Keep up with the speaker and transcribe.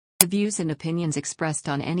The views and opinions expressed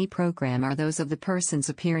on any program are those of the persons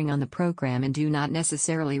appearing on the program and do not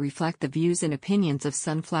necessarily reflect the views and opinions of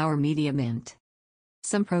Sunflower Media Mint.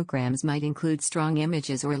 Some programs might include strong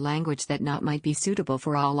images or language that might be suitable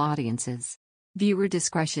for all audiences. Viewer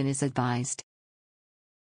discretion is advised.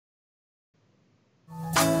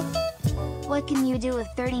 What can you do with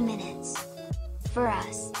 30 minutes? For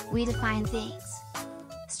us, we define things.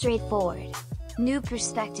 Straightforward. New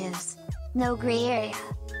perspectives. No gray area.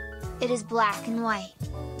 It is black and white.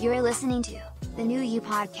 You're listening to the New You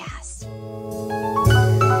Podcast.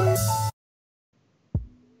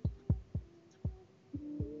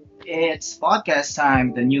 It's podcast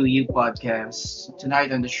time, the New You Podcast. Tonight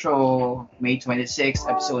on the show, May 26th,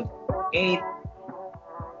 episode 8.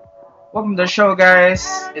 Welcome to the show, guys.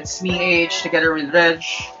 It's me, H, together with Reg,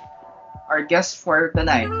 our guest for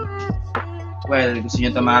tonight. Well, gusto niyo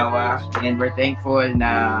tumawa, and we're thankful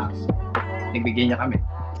na nagbigyan niya kami.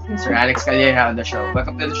 Sir Alex Calleja on the show.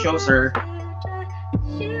 Welcome to the show, sir.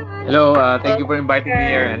 Hello, thank you for inviting me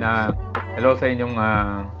here, and hello sa inyong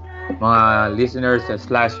mga listeners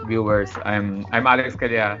 / viewers. I'm Alex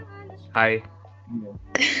Calleja. Hi.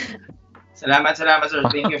 Salamat sir.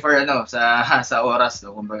 Thank you for sa oras,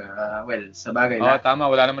 no. Kumbaga, well, sa bagay lang.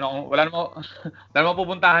 Tama, wala naman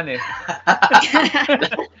pupuntahan eh.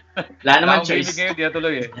 Wala naman choice. Ngayon, di na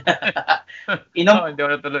tuloy eh.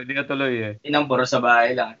 Hindi na tuloy eh. Inang puro sa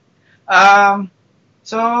bahay lang.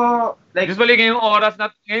 So, like, usually ngayong oras na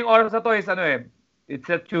to is it's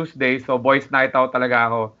a Tuesday, so boys night out talaga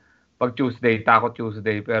ako pag Tuesday, Taco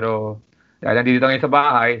Tuesday. Pero dahil nandito ngayon sa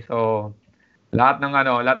bahay, so lahat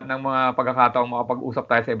ng mga pagkakataong makapag-usap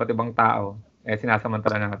tayo sa iba't ibang tao,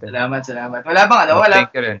 sinasamantala natin. Salamat. Wala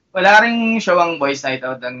bang wala ring show ang boys night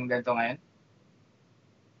out ng ganito ngayon?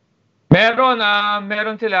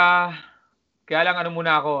 Meron sila. Kaya lang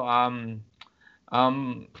muna ako,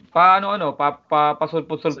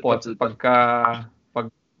 pasulpot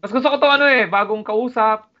mas gusto ko to bagong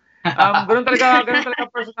kausap. Ganun talaga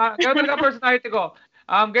personality ko.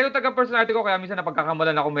 Ganun talaga personality ko, kaya minsan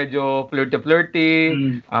napagkakamalan ako medyo flirty.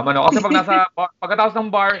 Kasi pagkatapos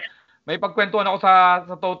ng bar, may pagkwentuhan ako sa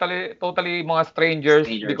totally mga strangers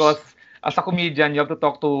because as a comedian, you have to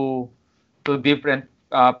talk to different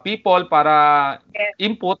people para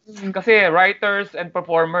input, kasi writers and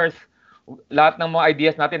performers, lahat ng mga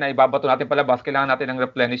ideas natin na ibabato natin palabas, kailangan natin ng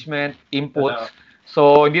replenishment, inputs.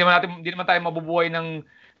 So hindi naman tayo mabubuhay ng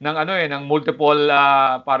multiple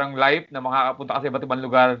parang life na makakapunta kasi iba't ibang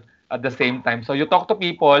lugar at the same time. So you talk to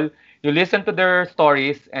people, you listen to their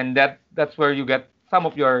stories, and that's where you get some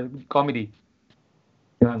of your comedy.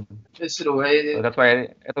 Yan. That's true. So that's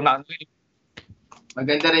why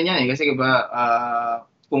maganda rin yan kasi diba,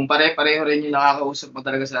 kung pare-pareho rin yung nakakausap mo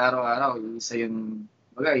talaga sa araw-araw, isa yung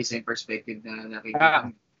perspective na nakikita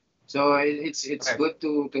mo. So it's good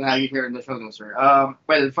to have you here on the show, no, sir.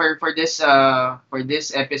 Well, for this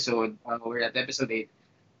episode, we're at episode 8.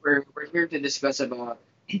 We're here to discuss about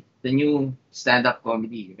the new stand-up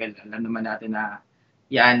comedy. Well, alam naman natin na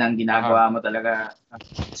yan ang ginagawa mo talaga,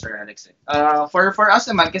 Sir Alex. For us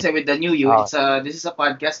naman, kasi with the new you, this is a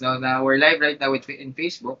podcast, no? Na we're live right now in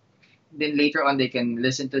Facebook. Then later on, they can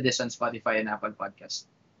listen to this on Spotify and Apple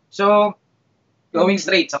Podcast. So, going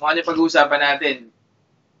straight sa kung ano pag-uusapan natin.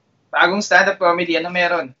 Bagong stand-up comedy, ano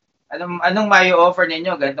meron? Anong may offer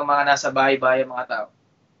ninyo ganitong mga nasa bahay-bahay mga tao?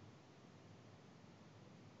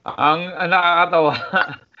 Ang nakakatawa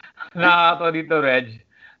dito, Reg.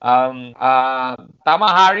 Tama,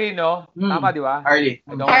 Harry, no? Tama, di ba? Harley.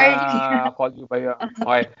 Call you ba yun?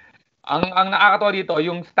 Okay. Ang nakakatawa dito,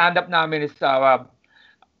 yung stand-up namin is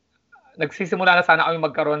nagsisimula na sana kami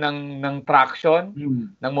magkaroon ng traction,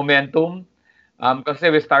 ng momentum. Kasi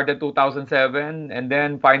we started 2007, and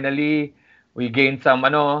then finally we gained some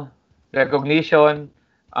recognition.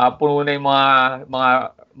 Puno na yung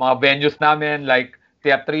mga venues namin like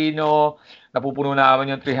Teatrino, napupuno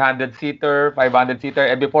namin yung 300-seater, 500-seater.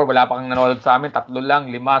 Before, wala pa kang nanonood sa amin, 3 lang,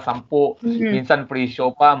 5, 10. Minsan free show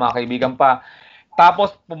pa, mga kaibigan pa.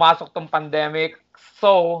 Tapos, pumasok tong pandemic.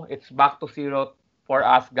 So, it's back to zero for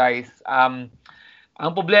us, guys. Ang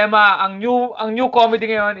problema, ang new comedy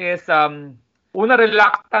ngayon is, una,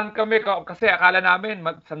 reluctant kami kasi akala namin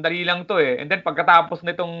sandali lang to eh. And then, pagkatapos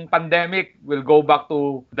nitong pandemic, we'll go back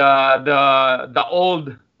to the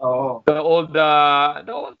old. Ganun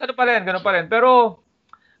pa rin. Pero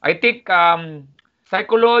I think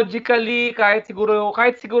psychologically, kahit siguro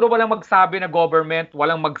walang magsabi na government,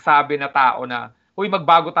 walang magsabi na tao na, huy,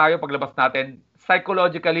 magbago tayo paglabas natin.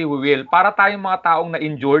 Psychologically, we will. Para tayong mga taong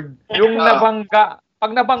na-injured. Yung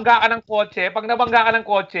pag nabangga ka ng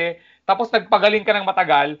kotse, tapos nagpagaling ka ng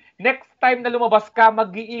matagal, next time na lumabas ka,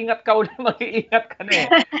 mag-iingat ka ulit, mag-iingat ka na eh.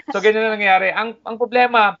 So, ganyan na nangyari. Ang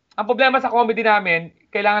problema sa comedy namin,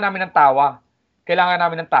 kailangan namin ng tawa. Kailangan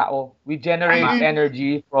namin ng tao. We generate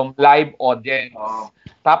energy from live audience.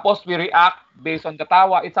 Tapos, we react based on the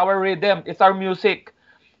tawa. It's our rhythm. It's our music.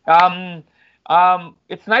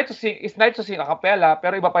 It's nice to sing a cappella,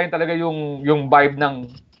 pero iba pa rin talaga yung vibe ng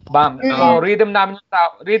BAM. So rhythm namin ng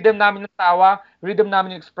tawa, rhythm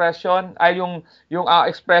namin yung expression, ay yung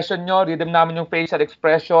expression nyo, rhythm namin yung facial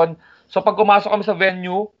expression. So pag pumasok kami sa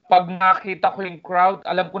venue, pag nakita ko yung crowd,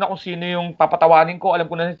 alam ko na kung sino yung papatawanin ko, alam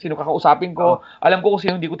ko na sino kakausapin ko, alam ko kung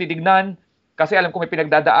sino hindi ko titignan, kasi alam ko may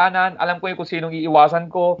pinagdadaanan, alam ko kung sino iiwasan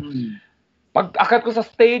ko. Pag akit ko sa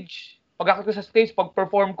stage, pag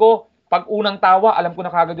perform ko, pag unang tawa, alam ko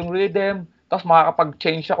na kagad yung rhythm, tapos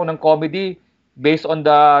makakapag-change ako ng comedy based on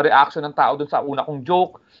the reaction ng tao dun sa una kong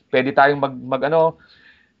joke. Pwede tayong mag-ano.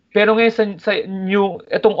 Pero ngayon sa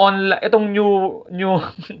itong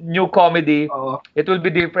new comedy, it will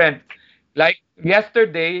be different. Like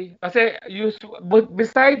yesterday, kasi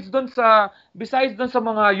besides dun sa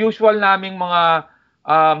mga usual naming mga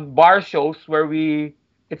bar shows where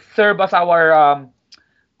it serve as our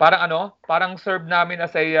parang serve namin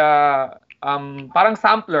as a parang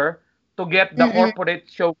sampler to get the corporate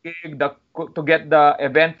show gig, to get the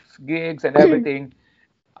events gigs and everything.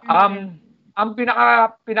 Ang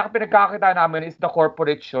pinagkakita namin is the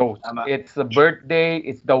corporate shows. It's the birthday,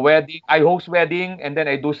 it's the wedding. I host wedding and then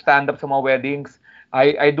I do stand-up sa mga weddings.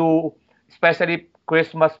 I do especially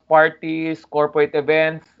Christmas parties, corporate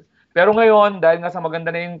events. Pero ngayon, dahil nga sa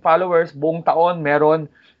maganda na yung followers, buong taon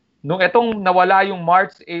meron. Nung itong nawala yung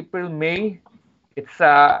March, April, May, it's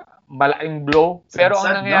a malaking blow. Pero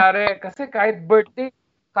ang nangyayari, kasi kahit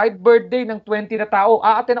birthday ng 20 na tao,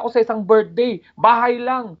 aaten ako sa isang birthday, bahay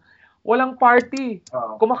lang, walang party.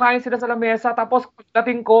 Kumakain sila sa lamesa, tapos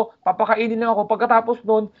pagdating ko, papakainin lang ako. Pagkatapos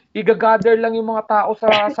nun, igagather lang yung mga tao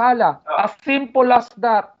sa sala. As simple as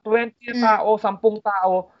that, 20 tao, 10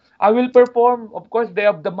 tao, I will perform. Of course, they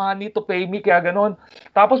have the money to pay me, kaya ganon.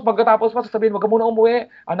 Tapos pagkatapos pa, sasabihin, wag ka muna umuwi,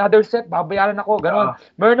 another set, babayaran ako, ganon.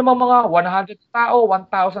 Meron namang mga 100 tao,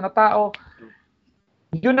 1,000 na tao.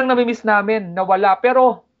 Yun ang namimiss namin, nawala.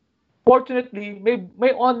 Pero, fortunately,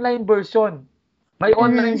 may online version. May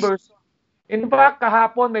online version. In fact,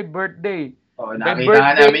 kahapon may birthday. May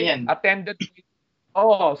birthday namin yan. Attended.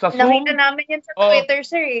 Sa Zoom. Nakita namin yan sa Twitter,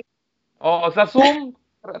 sir. Sa Zoom,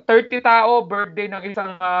 30 tao, birthday ng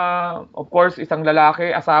isang, of course, isang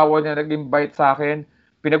lalaki, asawa niya nag-invite sa akin.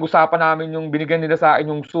 Pinag-usapan namin yung binigyan nila sa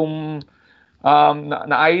akin yung Zoom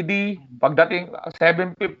na ID. Pagdating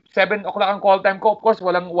 7 o'clock ang call time ko, of course,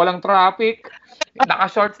 walang traffic.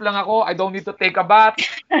 Naka-shorts lang ako. I don't need to take a bath.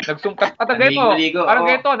 Nag-zoom parang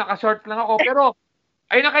ganito, naka-shorts lang ako. Pero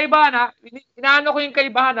ayun ang kaibahan ha. Inaano ko yung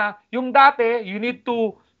kaibahan ha. Yung dati, you need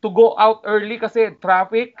to go out early kasi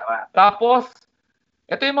traffic. Tapos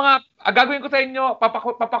ito yung mga gagawin ko sa inyo,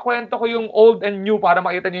 papakwento ko yung old and new para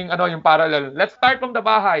makita niyo yung parallel. Let's start from the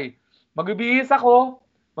bahay. Magbibihis ako,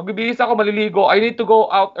 maliligo. I need to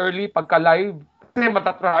go out early pagka live kasi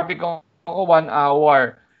matatraffic ako 1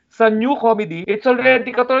 hour. Sa new comedy, it's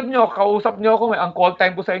already katulad nyo, kausap nyo ako, ang call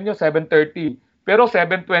time ko sa inyo 7:30. Pero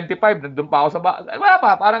 7:25 nandun pa ako sa bahay. Wala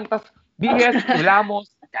pa, parang tas BS,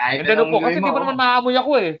 Ilamos. And then po, kasi di mo naman maamoy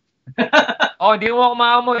ako eh. Hindi mo ako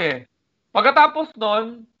maamoy eh. Pagkatapos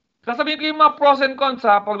nun, sasabihin ko yung mga pros and cons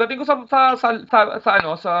ha. Pagdating ko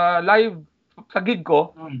sa live, sa gig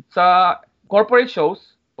ko, sa corporate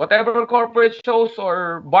shows, whatever corporate shows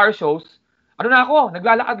or bar shows,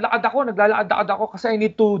 naglalakad-lakad ako kasi I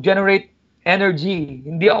need to generate energy.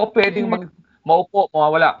 Hindi ako pwedeng maupo,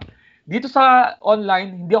 mawawala. Dito sa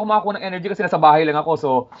online, hindi ako makakuha ng energy kasi nasa bahay lang ako.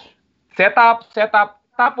 So, setup.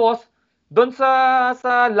 Tapos, doon sa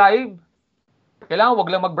live, kailangan wag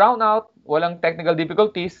lang mag-brown out, walang technical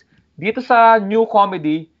difficulties. Dito sa new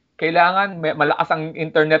comedy, kailangan malakas ang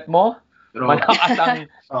internet mo, malakas ang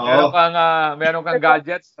meron kang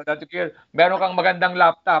gadgets, meron kang magandang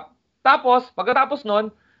laptop. Tapos, pagkatapos nun,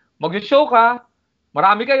 mag-show ka,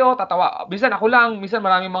 marami kayo, tatawa. Minsan ako lang, minsan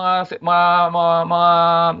maraming mga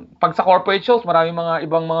pag sa corporate shows, maraming mga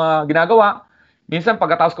ibang mga ginagawa. Minsan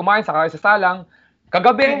pagkatapos kumain, saka sa salang.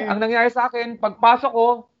 Kagabi, ang nangyari sa akin, pagpasok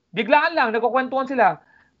ko, biglaan lang, nagkukwentuhan sila.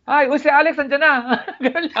 Ay, si Alex, andyan na.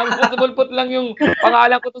 Ganun lang, put lang yung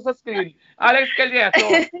pangalan ko to sa screen. Alex Calleja. So,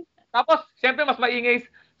 tapos, syempre, mas maingay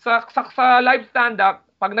sa live stand-up,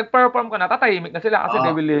 pag nag-perform ka na, tatahimik na sila kasi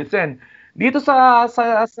they will listen. Dito sa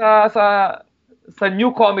new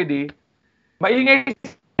comedy, maingay,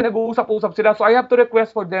 nag-uusap-usap sila. So, I have to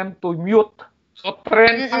request for them to mute. So,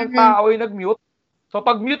 trend ang tao ay nag-mute. So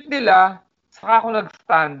pag mute nila, saka ako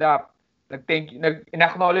nag-stand up.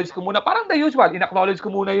 In-acknowledge ko muna, parang the usual, in-acknowledge ko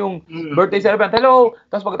muna yung birthday celebrant. Hello!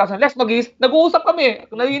 Tapos pagkatapos, Lex, nag-uusap kami.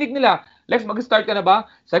 Narinig nila. Lex, mag-start ka na ba?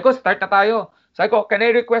 Sabi ko, start na tayo. Sabi ko, can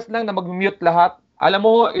I request lang na mag-mute lahat? Alam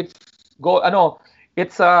mo,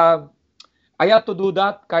 I have to do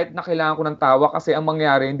that kahit na kailangan ko ng tawa kasi ang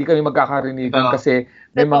mangyari, hindi kami magkakarinigan kasi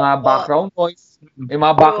may mga background noise. May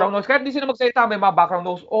mga background noise. Kahit hindi sila magsalita, may mga background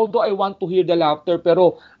noise. Although I want to hear the laughter,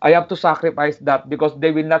 pero I have to sacrifice that because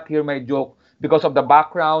they will not hear my joke because of the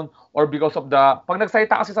background or because of the... Pag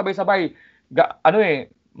nagsalita kasi sabay-sabay,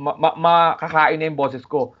 makakain na yung boses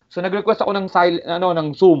ko. So nag-request ako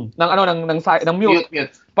ng Zoom, ng mute.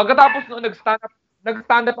 Pagkatapos no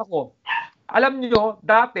nag-stand up ako. Alam niyo,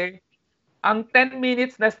 dati ang 10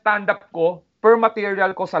 minutes na stand-up ko per material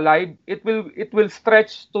ko sa live, it will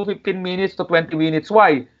stretch to 15 minutes to 20 minutes.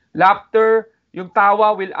 Why? Laughter, yung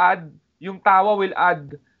tawa will add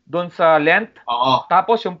doon sa length.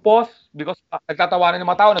 Tapos yung pause, because nagtatawanan ng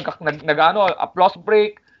mga tao, applause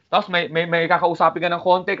break, tapos may kakausapin ka ng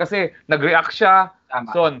konti kasi nag-react siya.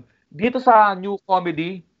 So, dito sa new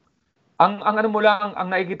comedy, ang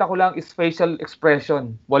nakikita ko lang is facial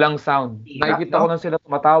expression, walang sound. Nakikita ko lang sila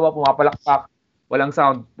tumatawa, pumapalakpak, walang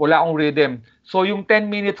sound, wala akong rhythm. So yung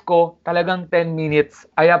 10 minutes ko, talagang 10 minutes,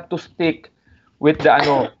 I have to stick with the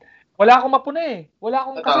wala akong mapuna eh. Wala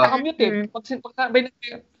akong kasi nakamute eh.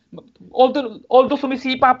 Although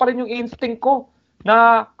sumisipa pa rin yung instinct ko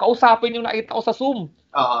na kausapin yung nakita ko sa Zoom.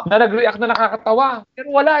 Na nag-react na nakakatawa.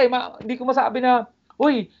 Pero wala eh, hindi ko masabi na,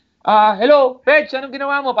 uy, hello, Reg, anong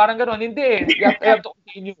ginawa mo? Parang gano'n. Hindi eh. I have to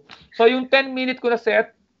continue. So, yung 10 minutes ko na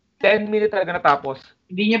set, 10 minutes talaga natapos.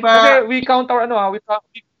 Hindi niya pa... Kasi we count our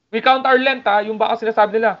length yung baka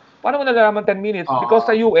sinasabi nila, paano mo nalalaman 10 minutes? Because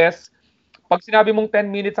sa US, pag sinabi mong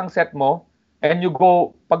 10 minutes ang set mo, and you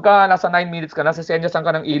go, pagka nasa 9 minutes ka, nasa senyasan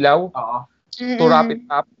ka ng ilaw, to wrap it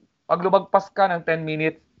up, pag lumagpas ka ng 10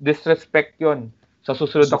 minutes, disrespect yun sa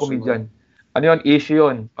susunod na comedian. Ano yun? Issue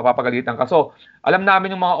yun. Mapapagalitan ka. So, alam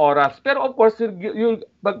namin yung mga oras. Pero of course,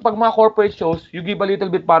 pag mga corporate shows, you give a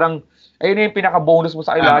little bit parang, ayun na yung pinaka-bonus mo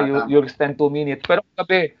sa ila, you extend 2 minutes. Pero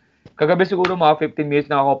kagabi siguro mga 15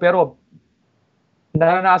 minutes na ako. Pero,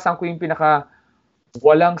 naranasan ko yung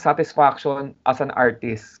walang satisfaction as an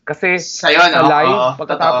artist. Kasi, sa live,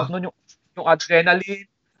 pagkatapos nun yung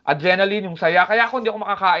adrenaline, yung saya. Kaya ako hindi ako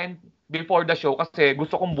makakain before the show kasi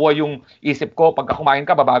gusto kong buhay yung isip ko. Pagka kumain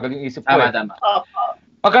ka, babagal yung isip ko. Tama.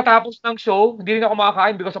 Pagkatapos ng show, hindi rin ako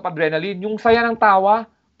makakain because of adrenaline. Yung saya ng tawa,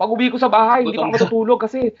 pag uwi ko sa bahay, hindi pa ako matutulog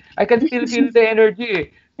kasi I can still feel the energy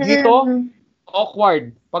eh. Dito,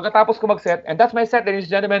 awkward. Pagkatapos ko mag-set, and that's my set,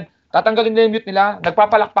 ladies and gentlemen, tatanggalin na yung mute nila,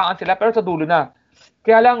 nagpapalakpakan sila, pero sa dulo na.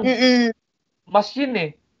 Kaya lang, machine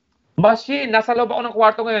eh. Machine, nasa loob ako ng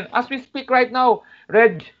kwarto ngayon. As we speak right now,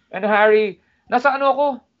 Reg and Harry, nasa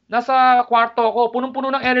kwarto ko, punong-puno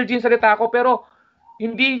ng energy yung salita ko, pero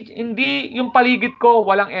hindi yung paligid ko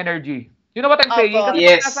walang energy. You know what I'm saying? Kasi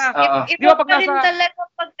yes. Iba pa rin talaga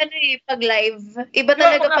pag live. Iba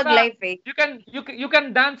talaga pag live eh. You can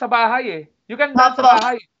dance sa bahay eh. You can dance sa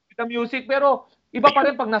bahay with the music, pero iba pa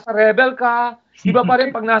rin pag nasa rebel ka, iba pa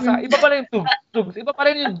rin yung tugs, iba pa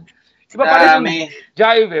rin yung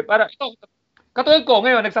jive eh. Para ito, katulad ko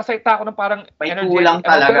ngayon, nagsasalita ako ng parang energy. Kulang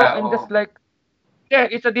talaga. I'm just like,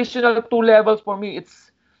 it's additional 2 levels for me.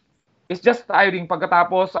 It's just tiring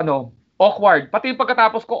pagkatapos awkward. Pati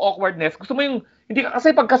pagkatapos ko awkwardness. Gusto mo yung hindi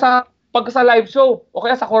kasi pagka sa live show o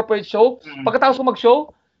kaya sa corporate show, pagkatapos ko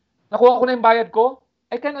mag-show, nakuha ko na yung bayad ko,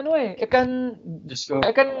 I can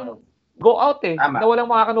go out eh. Na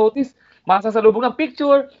walang makaka-notice. Masasalubong ng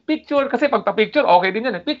picture kasi pag pa-picture, okay din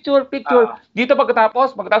yan eh. Picture. Dito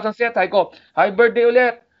pagkatapos ng set, sabi ko, happy birthday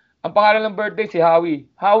ulit. Ang pangalan ng birthday si Howie.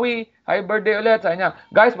 Howie, happy birthday ulit. Sabi niya,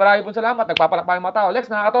 guys, marami pong salamat. Nagpapalakpak yung mga tao. Lex,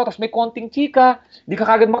 nakakatawa. Tapos may konting chika. Hindi ka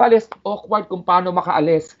kagad makaalis. Awkward kung paano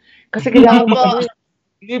makaalis. Kasi kailangan mo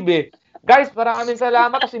live eh. Guys, maraming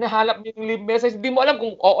salamat. Tapos hinahalap niyo yung live message. Hindi mo alam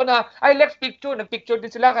kung oo na. Ay, Lex, picture. Nag-picture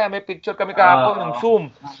din sila. Kaya may picture kami kahapon ng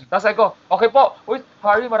Zoom. Tapos sabi ko, okay po. Uy,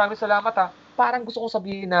 Harry, maraming salamat ha. Parang gusto ko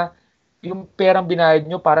sabihin na yung perang binayad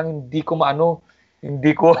nyo, parang hindi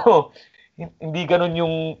ganun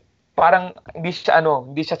yung parang hindi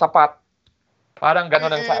siya sapat. Parang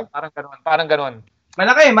ganun parang ganun.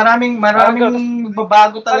 Maraming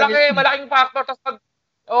babago talaga. Malaking factor. Tapos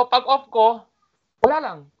pag off ko, wala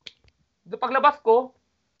lang. Paglabas ko,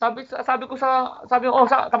 sabi ko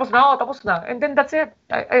tapos na. And then that's it.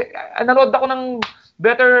 I nanood ako ng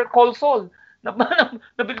Better Call Saul.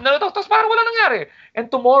 Tapos parang wala nangyari. And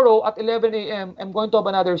tomorrow at 11 a.m., I'm going to have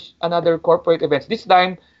another corporate event. This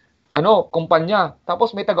time, kumpanya.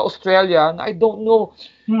 Tapos may taga-Australia na I don't know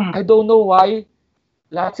why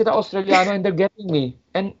lahat sila Australiano and they're getting me.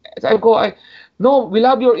 And sabi ko, no, we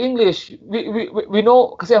love your English. We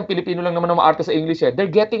know, kasi ang Pilipino lang naman ang maarte sa English eh.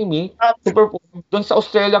 They're getting me to perform doon sa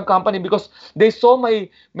Australian company because they saw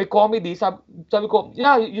my comedy. Sabi ko,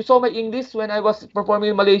 yeah, you saw my English when I was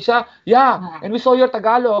performing in Malaysia? Yeah, and we saw your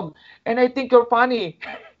Tagalog. And I think you're funny.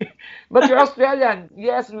 But you're Australian.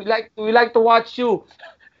 Yes, we like to watch you.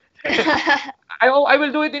 I will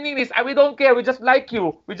do it in English. We don't care. We just like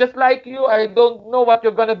you. We just like you. I don't know what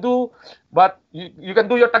you're gonna do, but you can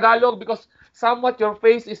do your Tagalog because somewhat your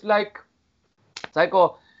face is like, sabi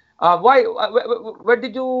ko, where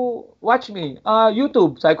did you watch me?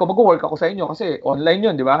 YouTube. Sabi ko, mag-work ako sa inyo kasi online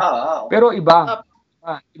yun, di ba? Pero iba.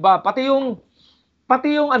 Iba. Pati yung,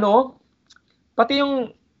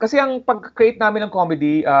 kasi ang pag-create namin ng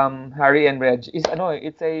comedy, Harry and Reg, is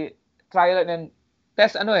it's a trial and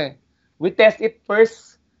test, we test it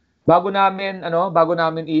first bago namin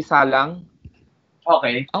isalang.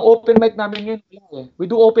 Okay. Ang open mic namin yun, we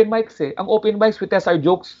do open mics eh. Ang open mics, we test our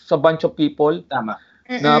jokes sa bunch of people. Tama.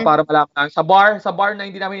 Na para malaman sa bar na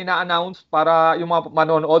hindi namin ina-announce para yung mga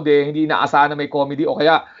manonood hindi inaasahan na may comedy o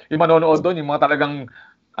kaya yung manonood doon, yung mga talagang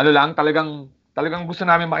gusto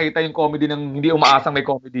namin makita yung comedy ng hindi umaasang may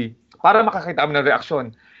comedy para makakita kami ng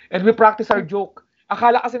reaksyon. And we practice our joke.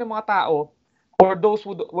 Akala kasi ng mga tao, for those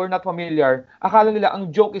who were not familiar, akala nila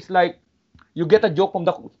ang joke is like you get a joke from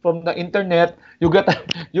the internet, you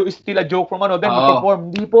steal a joke from then you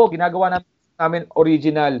perform. Hindi po, ginagawa namin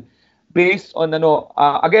original based on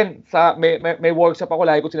again sa may workshop ako,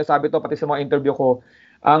 lagi ko sinasabi to pati sa mga interview ko.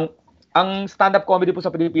 Ang stand-up comedy po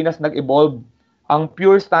sa Pilipinas nag-evolve. Ang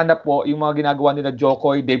pure stand-up po, yung mga ginagawa nila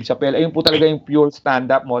Jokoy, Dave Chappelle, ayun po talaga yung pure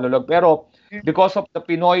stand-up monologue. Pero because of the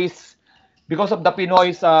Pinoy's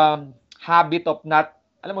habit of not,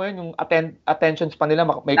 alam mo yun, yung attention span nila,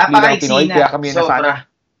 may clear ng Pinoy, kaya kami nasana.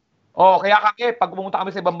 Kaya kami, pag pumunta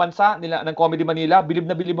kami sa ibang bansa, ng Comedy Manila, bilib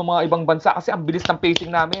na bilib ang mga ibang bansa kasi ang bilis ng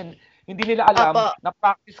pacing namin. Hindi nila alam,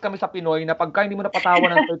 na-practice kami sa Pinoy, na pagka hindi mo napatawa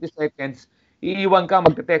ng 30 seconds, iiwan ka,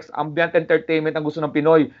 mag-text, ambient entertainment ang gusto ng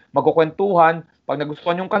Pinoy, magkukwentuhan, pag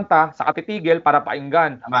nagustuhan yung kanta, saka titigil para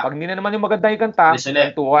painggan. Pag hindi na naman yung maganda yung kanta,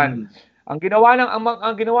 kwentuhan. Ang ginawa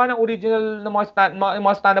ng original ng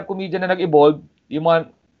mga stand-up comedian na nag-evolve, yung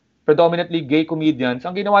mga predominantly gay comedians,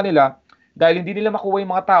 ang ginawa nila, dahil hindi nila makuha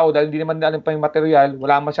yung mga tao, dahil hindi naman nila pa yung material,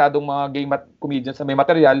 wala masyadong mga gay comedians na may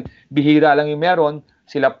material, bihira lang yung meron,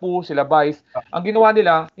 sila Poo, sila Vice. Ang ginawa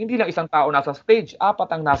nila, hindi lang isang tao nasa stage, 4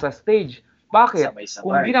 ang nasa stage. Bakit? Sabay-sabay.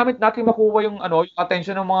 Kung hindi natin makuha yung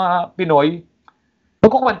attention ng mga Pinoy,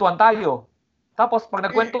 magkukwentuhan tayo. Tapos, pag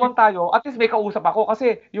nagkwentuhan tayo, at least may kausap ako.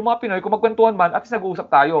 Kasi yung mga Pinoy, kung magkwentuhan man, at least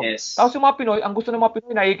nag-uusap tayo. Yes. Tapos yung mga Pinoy, ang gusto ng mga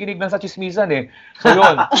Pinoy, nakikinig lang sa chismisan eh. So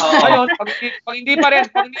yun. Ngayon, pag hindi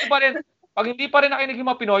pa rin nakikinig yung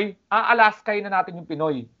mga Pinoy, aalaskay na natin yung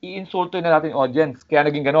Pinoy. I-insulto na natin yung audience. Kaya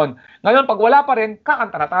naging ganon. Ngayon, pag wala pa rin,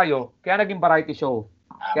 kakanta na tayo. Kaya naging variety show.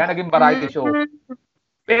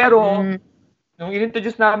 Pero, nung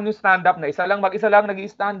in-introduce namin yung stand-up na mag-isa lang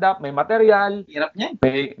nag-i-stand-up, may material, hirap niyan.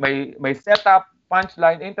 May setup,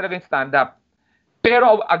 punchline, ayun talaga yung stand-up.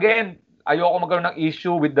 Pero again, ayoko magkaroon ng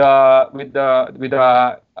issue with the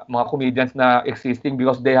mga comedians na existing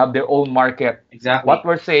because they have their own market. Exactly. What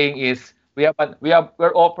we're saying is we're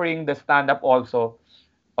offering the stand-up also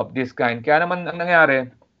of this kind. Kaya naman ang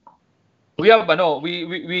nangyari, we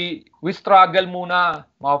struggle muna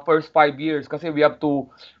mga first 5 years kasi we have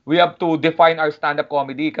to define our stand-up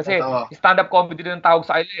comedy kasi stand-up comedy din ang tawag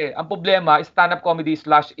sa kanila eh. Ang problema, stand-up comedy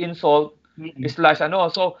 / insult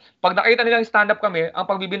 / So, pag nakita nilang stand-up kami, ang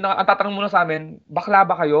tatanong muna sa amin, bakla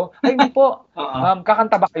ba kayo? Ay, hindi po.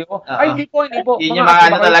 Kakanta ba kayo? Ay, hindi po. Yun yung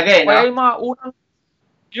mga talaga eh. Kaya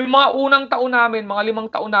yung mga unang taon namin, mga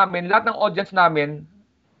 5 taon namin, lahat ng audience namin,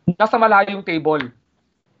 nasa malayong table.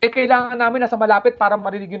 Kailangan namin nasa malapit para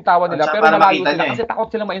marinig yung tawa nila. Pero malayo sila kasi takot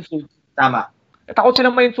silang ma-insulto. Tama. Takot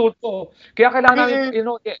silang ma-insulto. Kaya kailangan namin,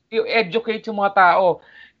 i-educate yung mga tao.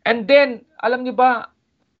 And then, alam niyo ba,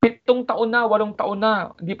 7 taon na, 8 taon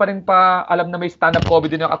na, hindi pa rin alam na may stand-up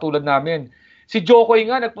comedy na katulad namin. Si Jokoy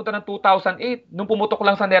nga, nagpunta ng 2008. Nung pumutok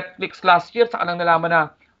lang sa Netflix last year, saka lang nalaman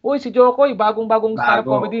na, uy, si Jokoy, bagong stand-up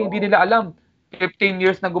comedy. Hindi nila alam. 15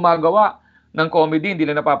 years na gumagawa ng comedy, hindi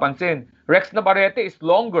nila napapansin. Rex Navarrete is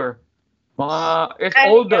longer. Is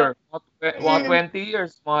older. Mga 20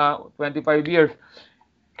 years, mga 25 years.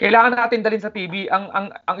 Kailangan natin dalhin sa TV. Ang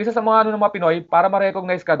isa sa mga ng mga Pinoy, para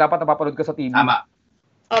ma-recognize ka, dapat napapanood ka sa TV. Tama.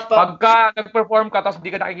 Pagka nag-perform ka tapos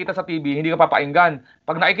hindi ka nakikita sa TV, hindi ka papainggan.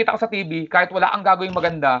 Pag nakikita ka sa TV, kahit wala ang gagawing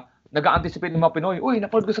maganda, nag-a-anticipate ng mga Pinoy, uy,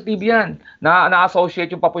 napanood ko sa TV yan.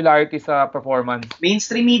 Na-associate yung popularity sa performance.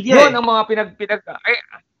 Mainstream media Yun ang mga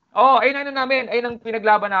ayun namin, ayun ang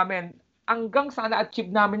pinaglaban namin. Hanggang sa na-achieve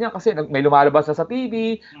namin yan kasi may lumalabas na sa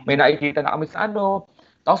TV, may nakikita na kami sa ano.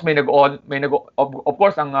 Tapos of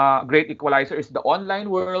course, ang great equalizer is the online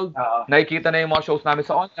world. Nakikita na yung mga shows namin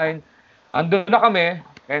sa online. Andun na kami,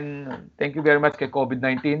 and thank you very much kay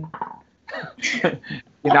COVID-19.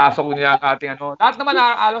 Pinasok niya ang ating ano. Lahat naman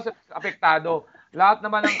alos apektado. Lahat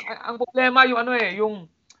naman ang problema yung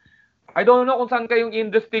I don't know kung saan kayong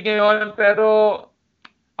industry ngayon, pero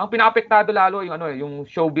ang pinapektado lalo yung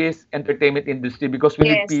showbiz entertainment industry because we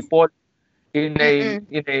need people in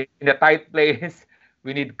a tight place.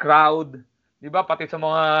 We need crowd, 'di ba? Pati sa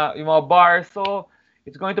yung mga bars. So,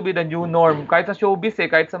 it's going to be the new norm. Kahit sa showbiz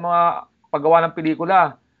kahit sa mga paggawa ng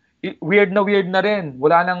pelikula. Weird na rin.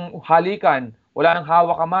 Wala nang halikan, wala nang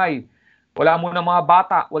hawak kamay. Wala munang mga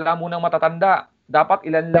bata, wala munang matatanda. Dapat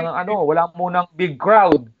ilan lang ang wala munang big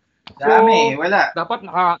crowd. So, wala. Dapat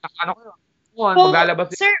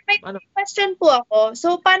maglalabas. Sir, may question po ako.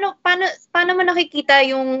 So, paano mo nakikita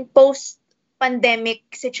yung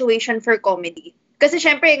post-pandemic situation for comedy? Kasi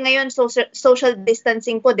syempre ngayon social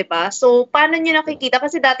distancing po, 'di ba? So, paano niyo nakikita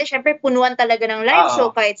kasi dati syempre punuan talaga ng live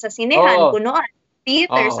show kahit sa sinehan, punuan,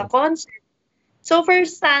 theater, sa concert. So, for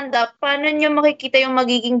stand-up, paano niyo makikita yung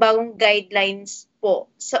magiging bagong guidelines po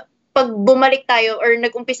sa pag bumalik tayo or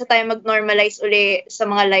nag-umpisa tayo mag-normalize uli sa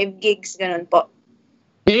mga live gigs, ganun po?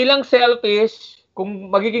 Bilang selfish,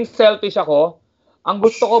 kung magiging selfish ako, ang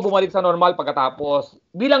gusto ko bumalik sa normal pagkatapos.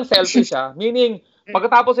 Bilang selfish meaning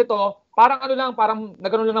pagkatapos ito, parang parang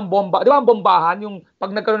nagkaroon lang ng bomba. Di ba ang bombahan, yung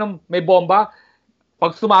pag nagkaroon ng may bomba,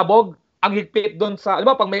 pag sumabog, ang higpit doon sa, di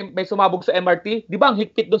ba pag may sumabog sa MRT, di ba ang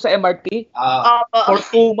higpit doon sa MRT? For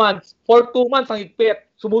 2 months. For 2 months ang higpit.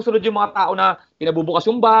 Sumusunod yung mga tao na pinabubukas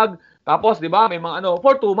yung bag, tapos di ba may mga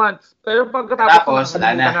for 2 months. Pero pagkatapos,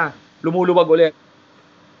 lumuluwag ulit.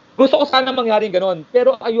 Gusto ko sana mangyari gano'n,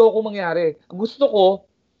 pero ayoko mangyari. Gusto ko,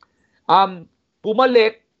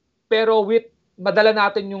 bumalik, pero madala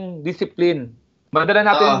natin yung discipline. Madala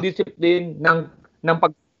natin yung discipline ng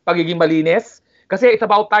pagiging malinis. Kasi it's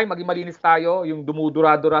about time maging malinis tayo, yung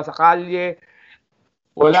dumudura-dura sa kalye.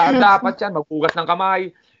 Wala dapat yan, maghugas ng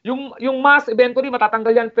kamay. Yung mask, eventually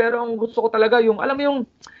matatanggal yan, pero ang gusto ko talaga yung, alam mo yung,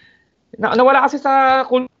 nawala kasi sa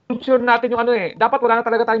culture natin yung dapat wala na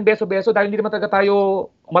talaga tayong beso-beso dahil hindi naman talaga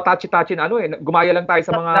tayo matachi-tachi na gumaya lang tayo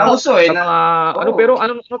sa mga pero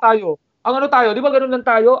ano tayo? Ang tayo, 'di ba ganoon lang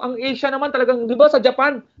tayo? Ang Asia naman talagang 'di ba sa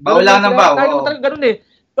Japan, wala nang baw. Tayo naman talaga ganoon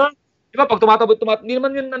 'Di ba pag tumatabot hindi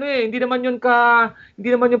naman yun hindi naman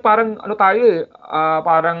yun parang tayo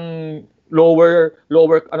parang lower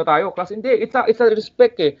tayo class. Hindi, it's a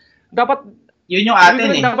respect Dapat yun yung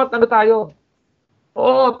atin dapat tayo.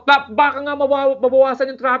 Oo, baka nga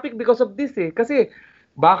mabawasan yung traffic because of this Kasi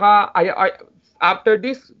baka after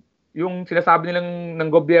this, yung sinasabi nilang ng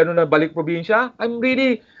gobyerno na balik probinsya, I'm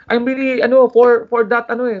really for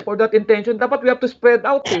that intention. Dapat we have to spread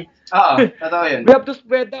out Oo, totoo yun. We have to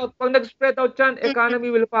spread out. Pag nag-spread out yan,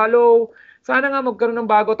 economy will follow. Sana nga magkaroon ng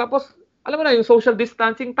bago. Tapos, alam mo na, yung social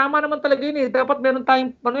distancing, tama naman talaga yun Dapat meron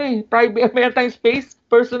tayong, private, meron tayong space,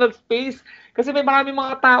 personal space. Kasi may maraming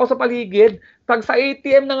mga tao sa paligid. Pag sa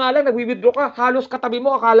ATM na nga lang, nag-withdraw ka, halos katabi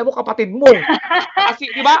mo, akala mo kapatid mo. Kasi,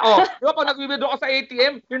 di ba? Di ba pag nag-withdraw ka sa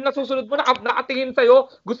ATM, yung nasusunod mo, nakatingin sa'yo,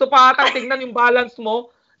 gusto pa atang tingnan yung balance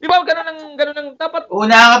mo. Di ba? Ganun ang dapat.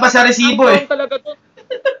 Una ka pa sa resibo talaga to.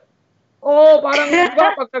 Parang, di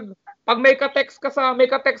ba? Pag may ka-text ka sa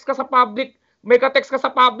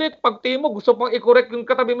public, pag tingin mo, gusto pang i-correct yung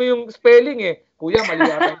katabi mo yung spelling Kuya, mali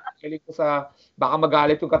yata yung spelling ko baka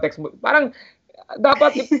magalit yung ka-text mo. Parang,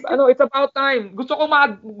 dapat, it's about time. Gusto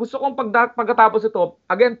kong pagkatapos ito,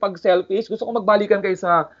 again, pag selfish, gusto kong magbalikan kayo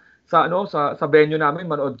sa venue namin,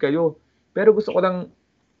 manood kayo. Pero gusto ko lang,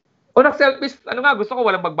 nag-selfish, gusto ko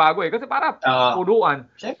walang magbago Kasi para punuan.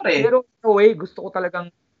 Siyempre. Pero, anyway, gusto ko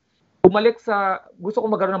talagang gusto ko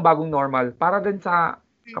magkaroon ng bagong normal. Para din sa,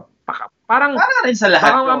 para rin sa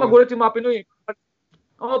lahat. Baka magulat yung mga Pinoy.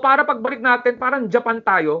 Para pagbalik natin, parang Japan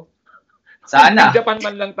tayo. Sana. Japan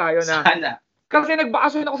man lang tayo na. Sana. Kasi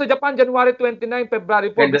nagbakasyon ako sa Japan, January 29, February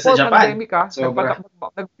 4, before pandemic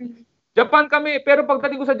Japan kami, pero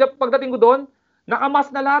pagdating ko doon,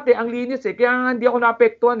 nakamas na lahat ang linis Kaya nga hindi ako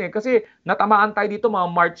naapektuhan kasi natamaan tayo dito mga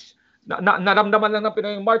March. Naramdaman lang ng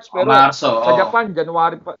Pinoy yung March, pero sa Japan,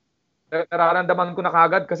 January pa. Nararamdaman ko na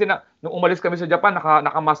kagad kasi nung umalis kami sa Japan,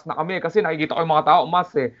 nakamas na kami kasi nakikita ko yung mga tao,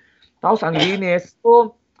 mas Tapos ang linis.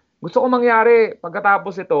 So, gusto ko mangyari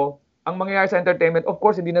pagkatapos ito, ang mangyayari sa entertainment, of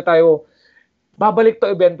course, hindi na tayo babalik to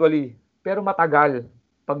eventually, pero matagal.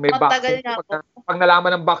 Pag may vaccine, pag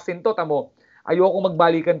nalaman ng vaccine to, tamo, ayoko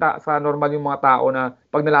magbalikan sa normal yung mga tao na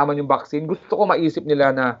pag nalaman yung vaccine, gusto ko maisip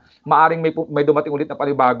nila na maaring may dumating ulit na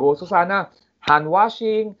panibago. So sana, hand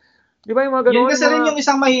washing, di ba yung mga ganun? Yun kasi rin yung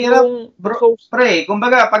isang mahirap, pre.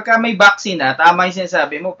 Kumbaga, pagka may vaccine na, tama yung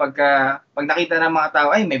sinasabi mo, pag nakita ng mga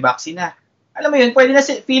tao, ay, may vaccine na. Alam mo yun, pwede na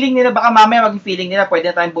feeling nila, baka mamaya maging feeling nila,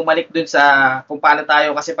 pwede na tayong bumalik dun sa kung paano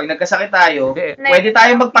tayo. Kasi pag nagkasakit tayo, pwede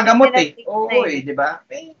tayong magpagamot eh. Oo eh, di ba?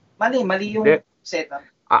 Mali yung setup.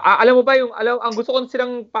 Alam mo ba ang gusto ko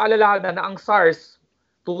silang paalalahanan na ang SARS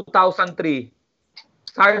 2003,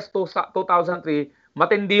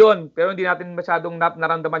 matindi yun, pero hindi natin masyadong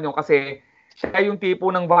naramdaman yun kasi siya yung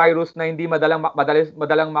tipo ng virus na hindi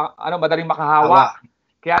madaling makahawa.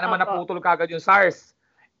 Kaya naman naputol kagad yung SARS.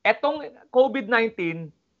 Etong COVID-19,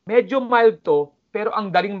 medyo mild to, pero ang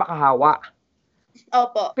daling makahawa.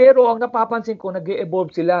 Opo. Pero ang napapansin ko, nag-e-evolve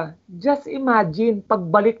sila. Just imagine,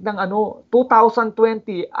 pagbalik ng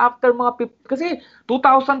 2020, after kasi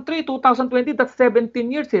 2003, 2020, that's 17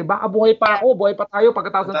 years eh. Baka buhay pa tayo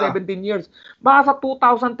pagkatapos ng 17 years. Baka sa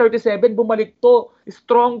 2037, bumalik to.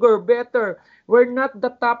 Stronger, better. We're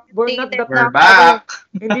back.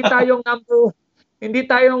 Hindi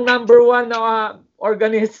tayong number one na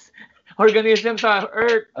organism sa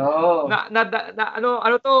Earth. Oh.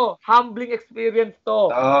 Humbling experience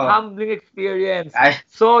to. Humbling experience.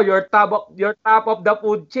 So, you're top of the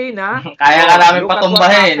food chain, ha? Kaya ka namin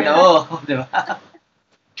patumbahin, di ba?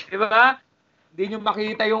 Di ba? Hindi nyo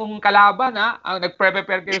makita yung kalaban, ha?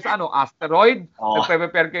 Nagpre-prepare kayo sa asteroid.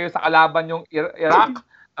 Nagpre-prepare kayo sa kalaban yung Iraq.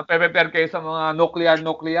 Nagpre-prepare kayo sa mga nuclear.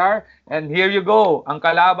 And here you go. Ang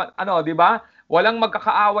kalaban, di ba? Walang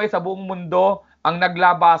magkakaaway sa buong mundo ang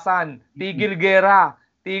naglabasan. Tigil gera.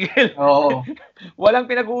 Walang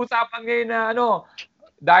pinag-uusapan ngayon na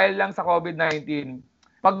dahil lang sa COVID-19.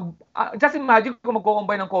 Just imagine kung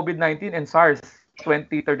magko-combine ng COVID-19 and SARS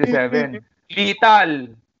 2037.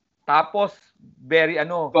 Lethal. Tapos very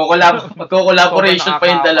magko-collaboration pa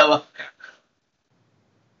yung dalawa.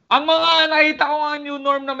 Ang mga nakita ko nga new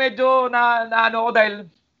norm na medyo na dahil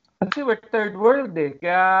kasi we're third world eh.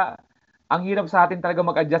 Kaya ang hirap sa atin talaga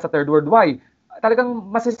mag-adjust sa third world. Why? Talagang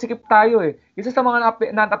masisikip tayo eh. Isa sa mga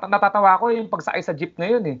natatawa ko yung pagsakay sa jeep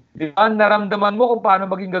ngayon eh. Diba? Naramdaman mo kung paano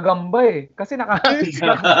maging gagamba eh. Kasi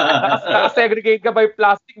naka-segregate ka by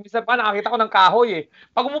plastic. Minsan pa nakakita ko ng kahoy eh.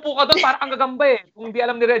 Pag umupo ka doon, parang ang gagamba eh. Kung di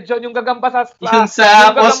alam ni Red John, yung gagamba sa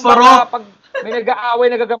posporo. Pag may nag-aaway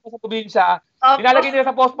na gagamba sa probinsya, nilalagay nila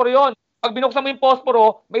sa posporo yon. Pag binuksan mo yung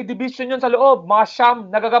posporo, may division yun sa loob. Mga siyam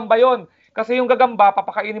na gagamba yon. Kasi yung gagamba,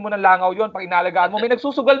 papakainin mo ng langaw yon pag inalagaan mo. May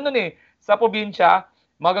nagsusugal nun eh. Sa probinsya,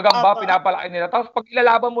 mga gagamba, pinapalaki nila. Tapos pag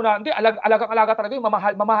ilalaban mo na, hindi, alaga talaga yun.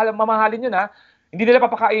 Mamahalin yun ha. Hindi nila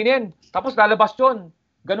papakainin. Tapos lalabas yun.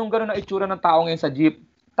 Ganun-ganun ang itsura ng tao ngayon sa jeep.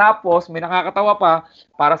 Tapos, may nakakatawa pa,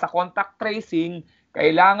 para sa contact tracing,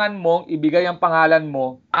 kailangan mong ibigay ang pangalan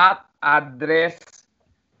mo at address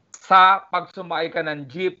sa pagsumakay ka ng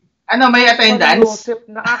jeep. May attendance?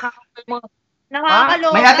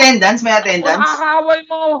 Nakakaloka. May attendance? Nakakaway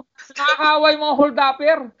mga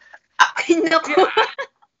hold-upper.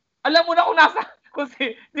 Alam mo na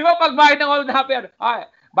di ba pag bayad ng hold-upper,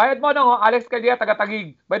 bayad mo Alex Calleja,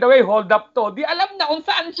 taga-Tagig. By the way, hold up to. Di alam na kung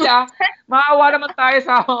saan siya. Maawa naman tayo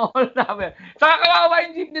sa hold-upper. Saka kawawa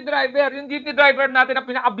yung jeepney driver. Yung jeepney driver natin ang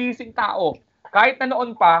pinaka-busy tao. Kahit na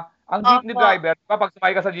noon pa, ang jeepney driver, pag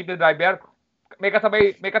sumakay ka sa jeepney driver, may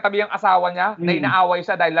katabi ang asawa niya na inaaway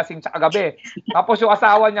siya dahil lasing siya kagabi. Tapos yung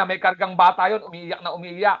asawa niya, may kargang bata yon,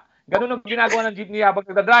 umiiyak. Ganun ang ginagawa ng jeepney habang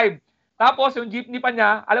nagda-drive. Tapos yung jeepney pa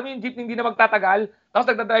niya, alam mo yung jeepney hindi na magtatagal, tapos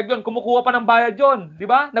nagda-drive yon, kumukuha pa ng bayad yon, di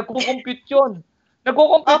ba? Nagko-compute yon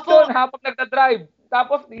habang nagda-drive.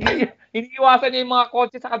 Tapos iniiwasan niya yung mga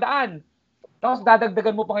kotse sa kadaan. Tapos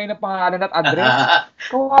dadagdagan mo pa ngayon ng pangalan at address.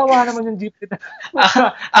 Kawawa naman yung jeepney.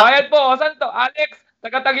 Bayad po, saan to? Alex,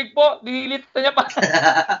 taga-Tagig po, dinilit niya pa.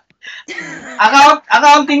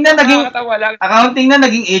 Accounting na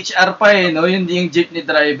naging HR pa eh, no? Yung jeepney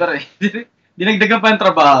driver eh. Dinagdagan pa ang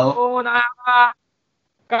trabaho. Oo,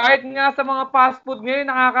 kahit nga sa mga fast food ngayon,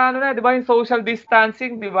 di ba, yung social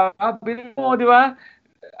distancing, di ba? Bilhin mo, di ba?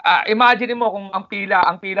 Imagine mo kung ang pila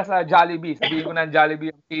sa Jollibee, sabihin ko na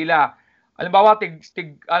Jollibee ang pila. Halimbawa, tig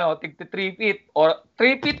 3 feet or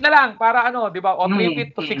 3 feet na lang para di ba? O 3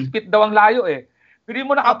 feet to 6 feet daw ang layo eh. Hindi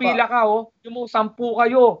mo nakapila ka, yung mo 10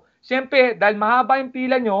 kayo. Siyempre, dahil mahaba yung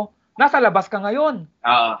pila nyo, nasa labas ka ngayon.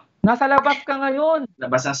 Nasa labas ka ngayon.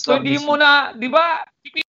 Labas ang store. So, hindi mo na, di ba?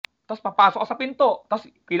 Tapos papasok ka sa pinto. Tapos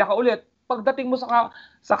pila ka ulit. Pagdating mo sa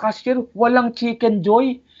cashier, walang chicken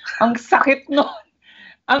joy. Ang sakit nun.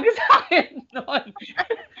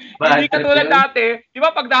 Hindi katulad dati. Di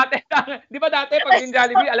ba pag dati pag yung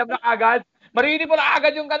Jollibee, alam na agad. Marinig mo na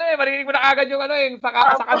agad yung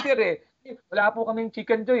sa cashier eh. Wala po kaming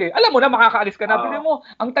Chicken Joy eh. Alam mo na, makakaalis ka na. Bili mo,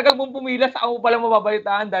 ang tagal mong pumila, sa ako palang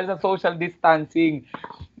mababalitaan dahil sa social distancing.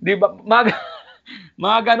 Di ba?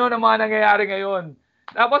 Mga gano'n ang mga nangyayari ngayon.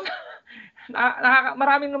 Tapos,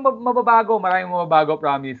 maraming mababago,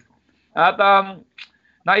 promise. At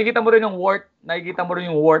nakikita mo rin yung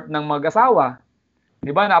worth ng mag-asawa.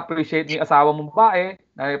 Di ba? Na-appreciate mo yung asawa mong babae,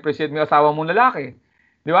 na-appreciate mo yung asawa mong lalaki.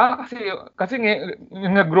 Di ba? Kasi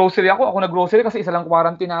nag-grocery ako nag-grocery kasi isa lang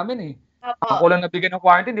quarantine namin eh. Ako lang nabigyan ng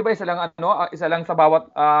quarantine, di ba? Isa lang sa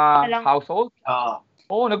bawat household.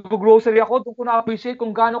 Oo, nag-grocery ako, doon ko na-appreciate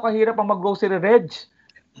kung gaano kahirap ang mag-grocery, Reg.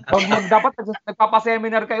 Dapat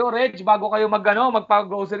nagpapa-seminar kayo, Reg, bago kayo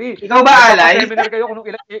magpa-grocery. Ikaw ba, Alay? Seminar kayo kung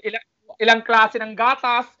ilang klase ng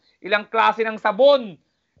gatas, ilang klase ng sabon,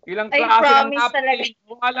 ilang klase ng napkin.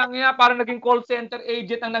 Walang nga, parang naging call center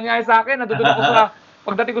agent ang nangyari sa akin. Nandun ako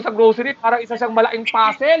pagdating ko sa grocery, parang isa siyang malaking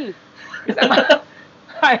puzzle.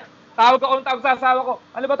 Tawag sa asawa ko.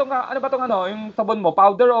 Ano ba tong yung sabon mo?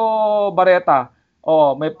 Powder o bareta?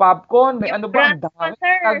 Oh, may popcorn, may ano ba?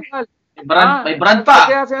 May brand pa.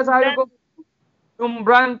 Kaya sabi ko, yung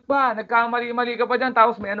brand pa, nagkamali-mali ka pa dyan,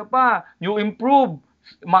 tapos may ano pa, new improve,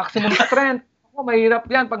 maximum strength. Mahirap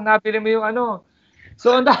yan pag nabili mo yung ano.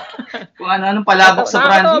 So, kung anong palabok sa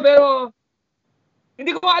brand. Pero,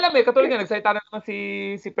 hindi ko alam eh. Katulad nga, nagsalita na naman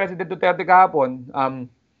si President Duterte kahapon.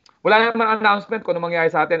 Wala naman announcement kung ano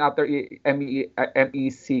mangyayari sa atin after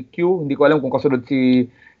MECQ. Hindi ko alam kung kasunod si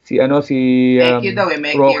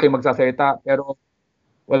Roque magsasalita. Pero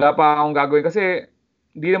wala pa akong gagawin kasi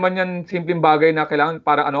hindi naman yan simpleng bagay na kailangan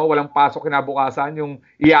para walang pasok kinabukasan yung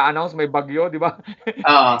i-announce may bagyo, di ba?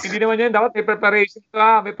 Hindi naman yan. Dapat may preparation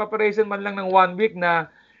ka. May preparation man lang ng 1 week na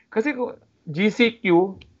kasi GCQ,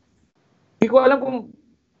 hindi ko alam kung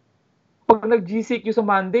pag nag-GCQ sa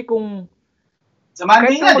Monday kung sa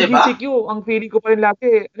Monday na, di ba? GCQ, ang feeling ko pa rin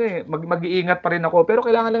lagi, mag-iingat pa rin ako. Pero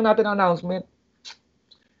kailangan lang natin ng announcement.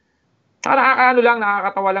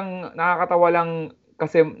 Nakakatawa lang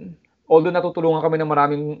kasi although natutulungan kami ng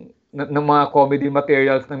maraming ng mga comedy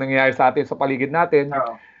materials na nangyayari sa atin sa paligid natin,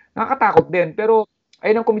 nakakatakot din. Pero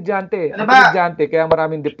ayun ang komedyante. Ang komedyante, kaya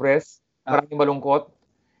maraming depressed, maraming malungkot.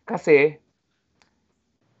 Kasi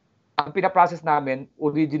ang pinaprocess namin,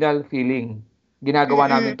 original feeling.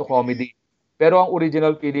 Ginagawa namin to comedy. Pero ang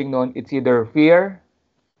original feeling nun, it's either fear,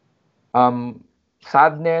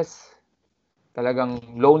 sadness, talagang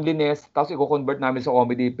loneliness, tapos i-convert namin sa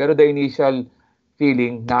comedy. Pero the initial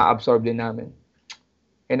feeling, na-absorb din namin.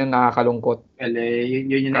 Yan ang nakakalungkot.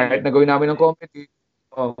 Yun kahit nagawin namin ng comedy.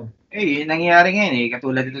 Yun nangyayari ngayon eh.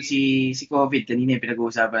 Katulad dito si COVID, kanina yung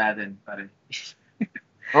pinag-uusapan natin. Pare.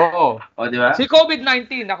 Oo. Di ba? Si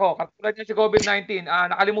COVID-19, katulad niya si COVID-19.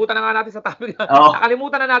 Nakalimutan na nga natin sa topic.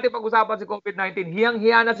 Nakalimutan na natin pag-usapan si COVID-19.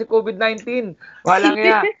 Hiyang-hiya na si COVID-19. Walang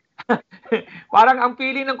hiya. Parang ang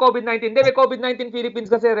feeling ng COVID-19. May COVID-19 Philippines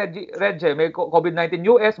kasi, Reg, may COVID-19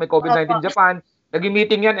 US, may COVID-19 Japan.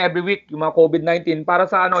 Nag-meeting yan every week, yung mga COVID-19, para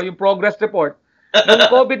sa yung progress report. Yung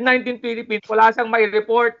COVID-19 Philippines, wala siyang may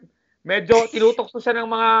report. Medyo tinutokso siya ng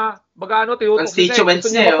mga constituents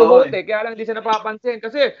niya. Kaya lang hindi siya napapansin.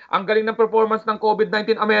 Kasi ang galing ng performance ng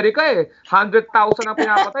COVID-19 Amerika eh. 100,000 ang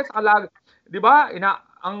pinapatay sa kalag. Di ba?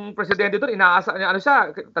 Ang presidente doon, inaasa niya, siya,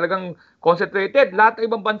 talagang concentrated. Lahat ng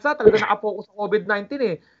ibang bansa talagang nakapokus sa COVID-19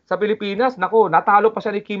 eh. Sa Pilipinas, natalo pa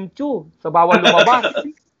siya ni Kim Chu sa bawal lumabas.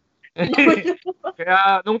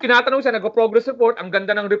 Kaya nung tinatanong siya, nag-progress report, ang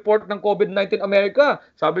ganda ng report ng COVID-19 America.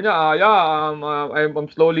 Sabi niya, I'm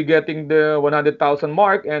slowly getting the 100,000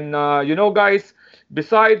 mark, and guys,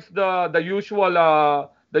 besides the usual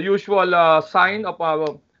sign of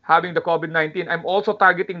having the COVID-19, I'm also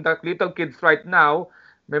targeting the little kids right now.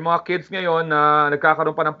 May mga kids ngayon na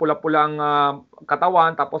nagkakaroon pa ng pula-pulang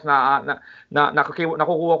katawan, tapos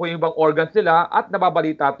nakukuha ko yung ibang organs nila at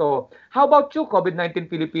nababalita to. How about you, COVID-19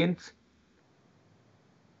 Philippines?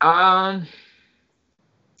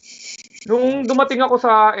 Nung dumating ako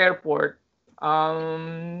sa airport,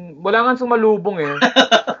 wala nga sumalubong eh.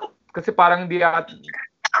 Kasi parang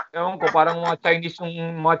ewan ko, parang mga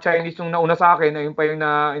Chinese yung nauna sa akin, ayun pa yung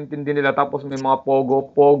naintindi nila, tapos may mga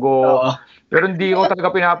pogo. Pero hindi ako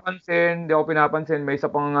talaga pinapansin, may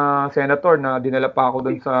isa pang senator na dinala pa ako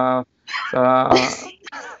doon sa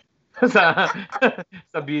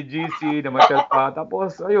BGC na masyal pa.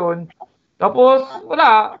 Tapos ayun. Tapos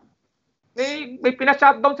wala. May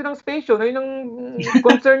pina-shutdown silang station, ayun ang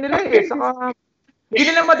concern nila eh. Saka hindi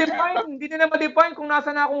nila ma-define kung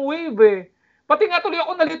nasa na akong wave eh. Pati nga tuloy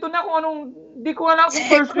ako nalito na kung anong, di ko alam kung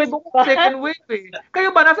first wave o second wave eh.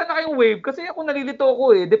 Kayo ba, nasaan na kayong wave? Kasi ako nalilito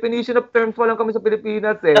ako eh. Definition of terms pa lang kami sa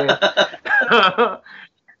Pilipinas eh.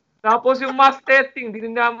 Tapos yung mass testing, hindi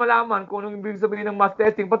nila malaman kung anong ibig sabihin ng mass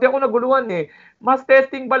testing. Pati ako naguluhan eh. Mass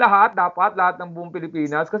testing ba lahat? Dapat lahat ng buong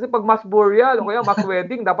Pilipinas? Kasi pag mass burial o kaya mass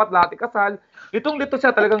wedding, dapat lahat ikasal. Litong-lito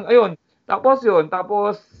siya talagang, ayun. Tapos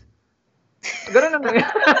gano'n ang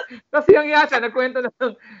kasi yung iya siya, nagkwento na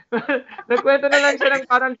lang siya ng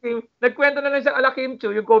parang nagkwento na lang siya ala Kim Chu,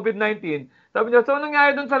 yung COVID-19. Sabi niya, so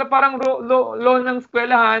nangyari doon sa parang law ng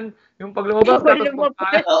eskwelahan, yung pag lumabas ka,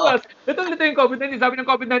 tapos ito yung COVID-19, sabi ng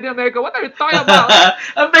COVID-19 America, what are you talking about?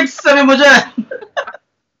 Ang sabi mo dyan.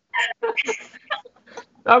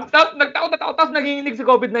 Tapos nagtakot, tapos nanginginig si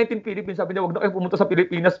COVID-19 Philippines, sabi niya, wag na kayo pumunta sa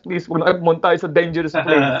Pilipinas, please, wag na kayo pumunta sa dangerous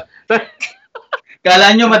place.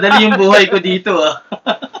 Kala nyo madali yung buhay ko dito, ah.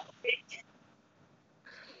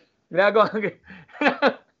 Ginagawa.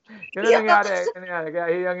 Ganun nangyari.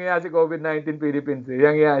 Kaya hiyang-hiya si COVID-19 Philippines.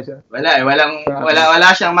 Hiyang-hiya siya.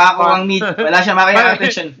 Wala siyang makakuha need. Wala siyang makakuha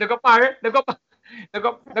attention.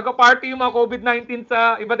 Nagka-party yung mga COVID-19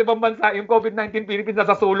 sa iba't ibang bansa. Yung COVID-19 Philippines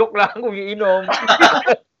nasa sulok lang kung iinom.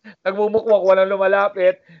 Nagmumukwak, walang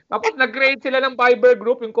lumalapit. Tapos nag-create sila ng Viber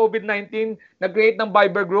group, yung COVID-19. Nag-create ng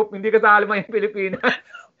Viber group, hindi kasali mo yung Pilipinas.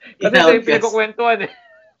 Kasi sa yung pinagkukwentuhan eh.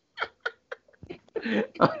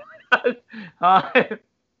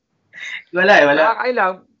 Wala.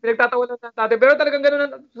 Nakakailang. Pinagtatawanan natin. Pero talagang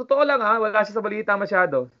gano'n, totoo lang ha, wala siya sa balita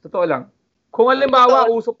masyado. Totoo lang. Kung halimbawa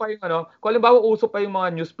uso pa yung mga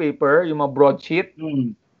newspaper, yung mga broadsheet,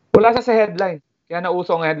 wala siya sa headline. Kaya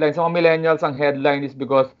nauso ang headline. Sa mga millennials, ang headline is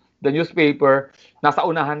because the newspaper, nasa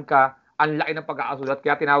unahan ka, ang laki ng pagkakasulat,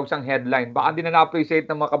 kaya tinawag siyang headline. Baka hindi na na-appreciate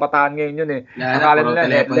ng mga kabataan ngayon yun eh. Akala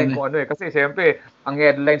nila headline kung ano eh. Kasi siyempre, ang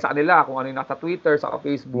headline sa kanila, kung ano yung nasa Twitter, sa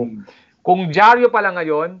Facebook. Kung dyaryo pala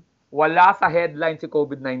ngayon, wala sa headline si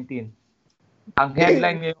COVID-19. Ang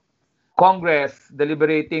headline ngayon, Congress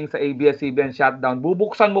deliberating sa ABS-CBN shutdown.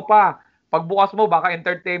 Bubuksan mo pa. Pagbukas mo, baka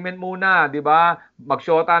entertainment muna, di ba?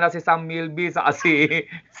 Magsyota na si Sam Milby sa si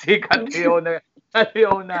Catriona.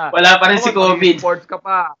 Wala pa rin si COVID. Sports ka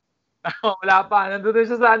pa. Wala pa. Nandun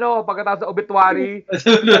siya sa pagkatapos sa obituary.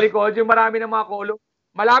 Sa likod, yung marami ng mga kolong.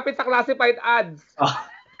 Malapit sa classified ads.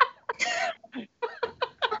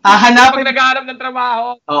 Pag naghahanap ng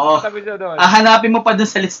trabaho. Oo. Sabi siya doon. Hanapin mo pa doon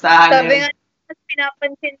sa listahan. Sabi nga,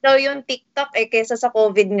 pinapansin daw yung TikTok kaysa sa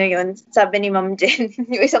COVID ngayon, sabi ni Ma'am Jen.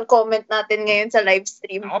 Yung isang comment natin ngayon sa live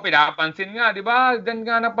stream. Ako, pinapansin nga, di ba? Diyan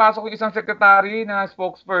nga napasok yung isang secretary na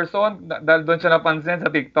spokesperson. Dahil doon siya napansin sa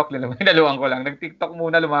TikTok. Nilaluan ko lang. Nag-TikTok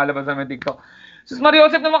muna, lumalabas namin TikTok. Sus Mario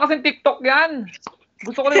Joseph naman kasing TikTok yan.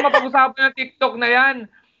 Gusto ko rin mapag-usapan ng TikTok na yan.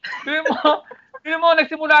 Tignan mo,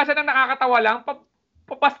 nagsimula siya ng nakakatawa lang.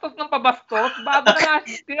 Papastos ng pabastos. Bago na nga,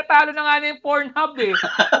 tinatalo na nga niya yung Pornhub eh.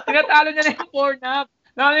 Tinatalo niya na yung Pornhub.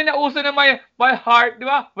 Namin na uso na my heart, di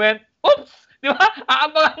ba? Went, oops! Di ba?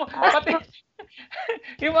 Aabang mo. Pati,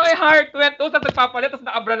 yung my heart went, oops, at nagpapalit, tapos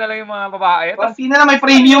naabra na lang yung mga babae. Konti na lang may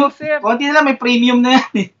premium na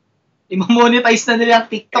yan eh. I-monetize na nila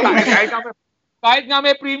ang TikTok. Kahit nga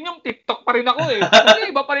may premium, TikTok pa rin ako eh.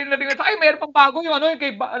 Kasi iba pa rin natin. Ay, mayroon pang bago yung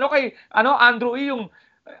kay Andrew E. yung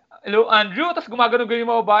hello, Andrew, tapos gumagano yung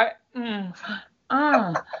mga babae.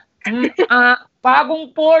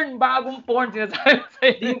 Bagong porn, sinasabi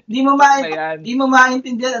sa'yo. Di mo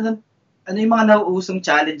maintindihan ano yung mga nauusong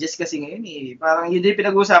challenges kasi ngayon eh. Parang yun din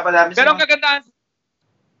pinag-uusapan namin. Pero ang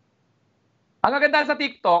kagandahan sa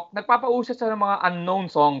TikTok, nagpapauso siya ng mga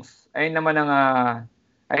unknown songs. Ayun naman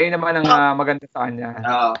ang maganda sa kanya.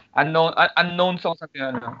 Unknown songs at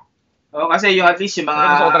yun. Oo, kasi yung at least yung mga...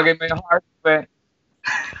 Gusto ko talaga yung heart.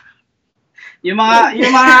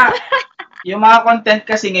 yung mga content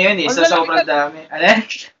kasi ngayon eh, so sobrang dami.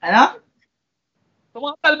 Ano?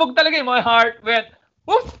 Tumatalbog talaga yung mga heart went.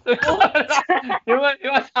 Oops!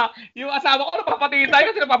 yung asawa ko napapatingin tayo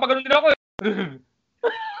kasi napapagano'n din ako.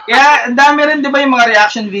 Kaya ang dami rin 'di ba yung mga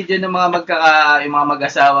reaction video ng mga yung mga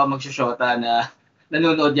mag-asawa magsushota na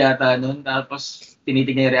nanonood yata noon tapos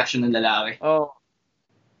tinitingnan yung reaction ng lalaki.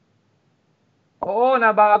 Oo,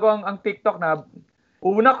 nabago ang TikTok na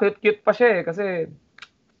una, cute pa siya eh. Kasi,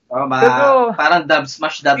 parang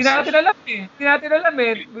smash dub. Hindi natin alam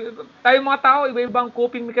eh. Tayong mga tao, iba-ibang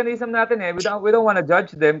coping mechanism natin eh. We don't wanna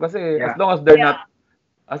judge them kasi as long as they're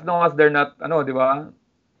not, di ba?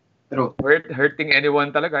 True. Hurting anyone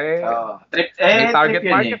talaga eh. May target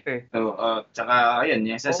market eh. Tsaka, ayun,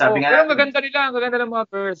 yung sasabi nga. Pero ang gaganda ng mga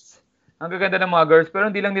girls. Ang gaganda ng mga girls, pero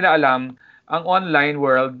hindi lang nila alam, ang online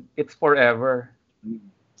world, it's forever.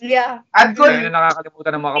 Yeah. At Hindi na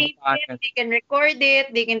nakakalimutan ng mga Save kabataan. it, they can record it,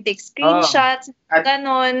 they can take screenshots,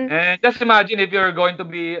 ganon. And just imagine if you're going to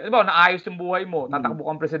be, diba, naayos yung buhay mo, tatakbo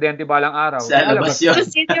kang presidente balang araw. Sa labas yun. Tapos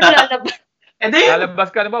yun yung lalabas. Lalabas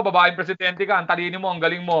ka na ba, babaeng presidente ka, ang talino mo, ang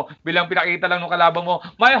galing mo, bilang pinakita lang ng kalabang mo,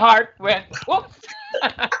 my heart went, whoops!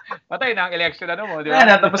 Patay na ang election mo, di ba?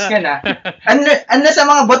 Natapos ka na. Ano sa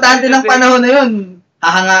mga botante ng panahon na yun?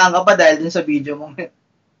 Hahangaan ka pa dahil dun sa video mo.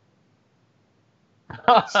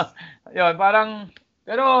 Yun, parang,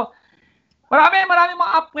 pero, marami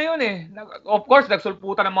mga app ngayon eh. Of course,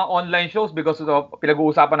 nagsulputan ng mga online shows because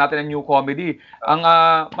pinag-uusapan natin ng new comedy. Ang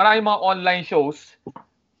marami mga online shows.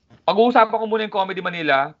 Pag-uusapan ko muna yung Comedy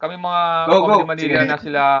Manila. Kami mga Comedy Manila na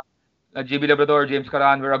sila, JB Labrador, James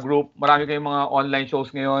Caran, we're a group. Marami kayong mga online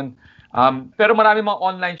shows ngayon. Pero marami mga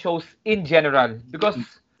online shows in general. Because,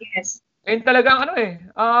 Yes. ayun talagang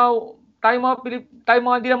tayo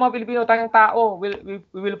mga hindi lang mga Pilipino, tayong tao, we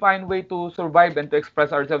will find way to survive and to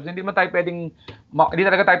express ourselves. Hindi talaga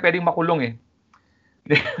tayo pwedeng makulong eh.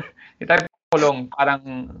 Hindi tayo makulong. Parang,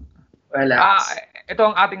 ito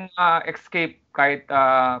ang ating escape kahit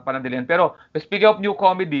panandalian. Pero, speaking of new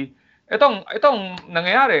comedy, itong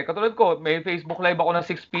nangyayari, katulad ko, may Facebook Live ako ng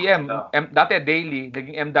 6 p.m. Dati, daily,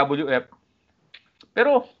 naging MWF.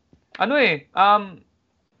 Pero,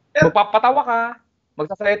 magpapatawa ka,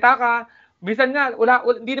 magsasalita ka. Minsan nga,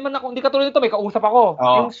 hindi katulad nito, may kausap ako.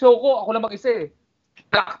 Yung show ko, ako lang mag-isa eh.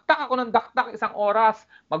 Daktak ako ng isang oras.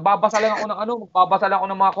 Magbabasa lang ako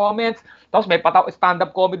ng mga comments. Tapos may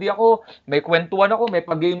stand-up comedy ako, may kwentuhan ako, may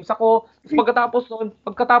pag-games ako. Tapos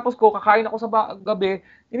pagkatapos ko, kakain ako sa gabi,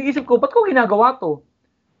 iniisip ko, ba't ko ginagawa to?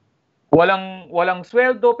 Walang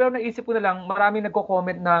sweldo, pero naisip ko na lang, maraming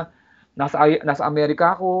nagko-comment na, nasa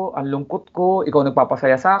Amerika ako, ang lungkot ko, ikaw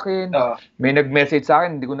nagpapasaya sa akin. May nag-message sa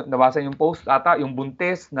akin, hindi ko nabasa yung post ata, yung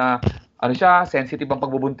buntis na sensitive ang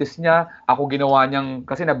pagbubuntis niya. Ako ginawa niyang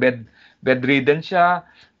kasi na bedridden siya.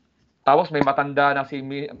 Tapos may matanda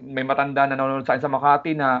na nanonood sa akin sa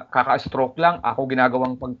Makati na kaka-stroke lang, ako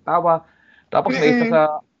ginagawang pagtawa. Tapos may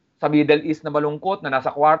isa sa Middle East na malungkot na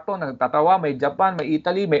nasa kwarto, nagtatawa, may Japan, may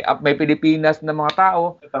Italy, may Pilipinas na mga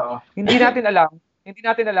tao. Hindi natin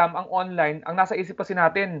alam ang online, ang nasa isip kasi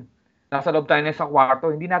natin, nasa loob tayo sa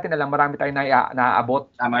kwarto, hindi natin alam, marami tayong naaabot.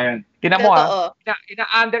 Tama yun. Tinan mo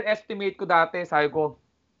ina-underestimate ko dati, sabi ko,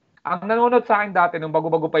 ang nanonood sa akin dati, nung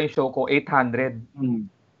bago-bago pa yung show ko, 800.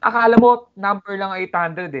 Akala mo, number lang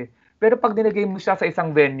 800 eh. Pero pag dinagay mo siya sa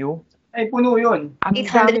isang venue, ay puno yun.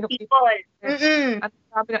 800 people. Ang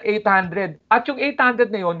dami ng 800. At yung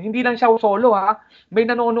 800 na yun, hindi lang siya solo ha. May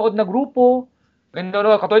nanonood na grupo.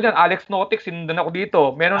 Katulad yan, Alex Notics, sinundan ako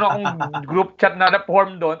dito. Meron akong group chat na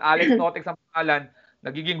form doon, Alex Notics ang pangalan.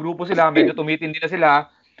 Nagiging grupo sila, medyo tumitindi na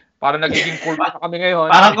sila. Para nagiging cool na kami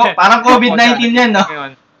ngayon. Parang COVID-19 yan, no?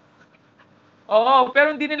 Oo,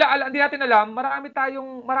 pero hindi natin alam, marami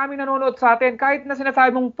nanonood sa atin. Kahit na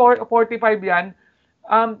sinasabi mong 45 yan,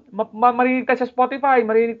 marinig tayo sa Spotify,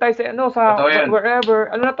 marinig tayo sa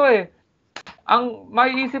wherever. Ano na to eh. Ang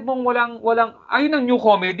maiisip mong walang ayun ang new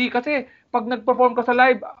comedy kasi pag nag-perform ka sa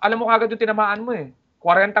live, alam mo kagad yung tinamaan mo eh.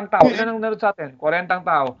 40 tao. Ilan ang nanonood sa atin? 40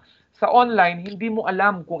 tao. Sa online, hindi mo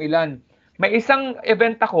alam kung ilan. May isang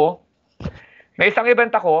event ako,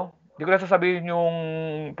 hindi ko na sasabihin yung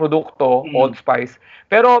produkto, Old Spice.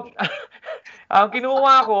 Pero, ang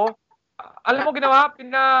kinuha ko, alam mo ginawa,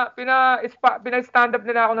 pina-stand up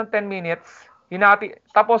nila ako ng 10 minutes.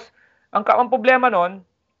 Tapos, ang problema nun,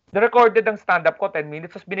 recorded ang stand-up ko 10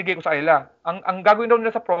 minutes, tapos binigay ko sa kanila. Ang gagawin daw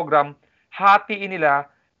nila sa program, hatiin nila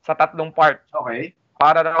sa 3 part. Okay.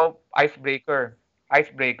 Para daw icebreaker.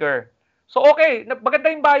 So okay, maganda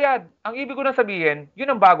yung bayad. Ang ibig ko na sabihin, yun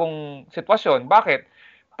ang bagong sitwasyon. Bakit?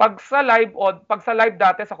 Pag sa live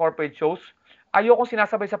dati sa corporate shows, ayoko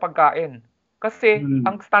sinasabay sa pagkain. Kasi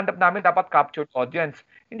ang stand-up namin dapat captured audience.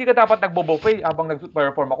 Hindi ka dapat nagbo-buffet habang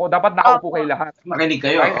nag-perform ako. Dapat nakaupo kayo lahat. Makinig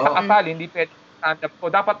kayo. Kahit sa kasal, hindi pwede stand-up ko.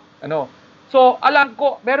 Dapat, So, alam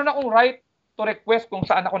ko, meron akong right to request kung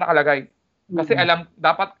saan ako nakalagay. Kasi alam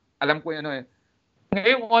ko yun eh.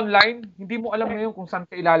 Ngayong online, hindi mo alam ngayon kung saan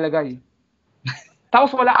ka ilalagay.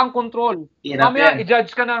 Tapos wala ang control. Mamaya,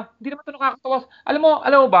 i-judge ka na. Hindi naman ito nakakatawa. Alam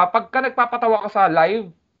mo ba, pagka nagpapatawa ka sa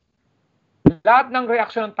live, lahat ng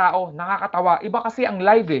reaction ng tao, nakakatawa. Iba kasi ang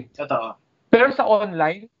live eh. Totoo. Pero sa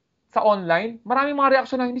online, maraming mga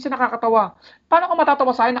reaction na hindi siya nakakatawa. Paano ka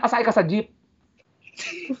matatawa sa akin? Nakasakay ka sa jeep.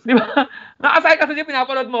 Di ba? Nakasakay ka sa jeep,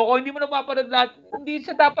 pinapanood mo ako. Hindi mo napapanood lahat.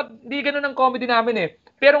 Hindi ganun ang comedy namin eh.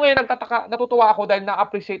 Pero ngayon, natutuwa ako dahil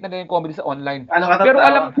na-appreciate na yung comedy sa online. Pero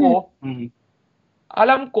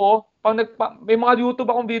alam ko, may mga YouTube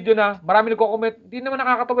akong video na marami nagko-comment, hindi naman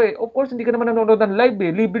nakakatawa eh. Of course, hindi ka naman nanonood ng live eh.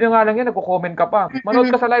 Libre na nga lang yan, nagko-comment ka pa. Manood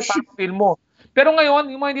ka sa live, para feel mo. Pero ngayon,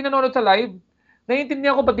 yung mga hindi nanonood sa live,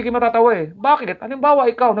 naiintindihan ko ba't di kayo matatawa eh. Bakit? Halimbawa,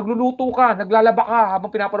 ikaw, nagluluto ka, naglalaba ka habang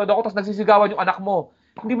pinapanood ako, tapos nagsisigawan yung anak mo.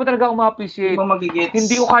 Hindi mo talaga ako ma-appreciate.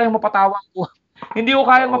 Hindi ko kayang mapatawa. Hindi ko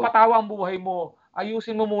kayang mapatawa ang buhay mo.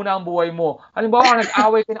 Ayusin mo muna ang buhay mo. Halimbawa,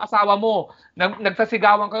 nag-away kayo ng asawa mo,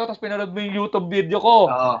 nagsasigawan kayo, tapos pinanood mo yung YouTube video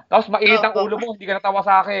ko. Tapos mainit ang ulo mo, hindi ka natawa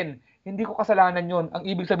sa akin. Hindi ko kasalanan yun. Ang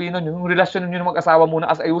ibig sabihin nun, yung relasyon nyo ng mag-asawa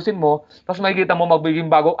muna as ayusin mo, tapos makikita mo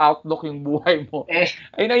magbiging bagong outlook yung buhay mo.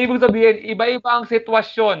 Ayun ang ibig sabihin, iba-iba ang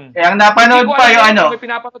sitwasyon. Ang napanood pa yung ano, may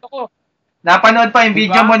pinapanood ako. Napanood pa yung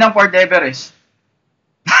video mo ng Fort Everest.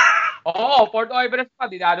 Oo, Fort Everest pa,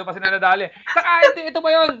 dinado pa sila nadali. Saka ito ba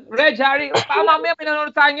yun, Reg, Harry, mamaya pinanood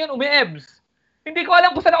sa akin yun, umi-ebs. Hindi ko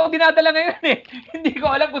alam kung saan ako dinadala ngayon eh. Hindi ko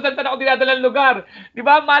alam kung saan ako dinadala ng lugar. Di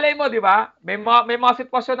ba? Malay mo, di ba? May mga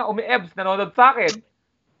sitwasyon na umi-ebs, nanonood sa akin.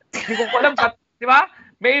 Hindi ko alam, di ba?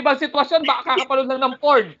 May ibang sitwasyon, baka kakapanood lang ng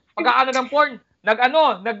porn. Pagkaano ng porn,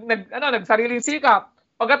 nagsariling sikap.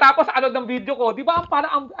 Pagkatapos ng video ko, di ba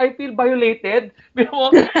parang I feel violated? Mo,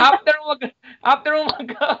 after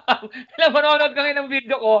manonood ka ng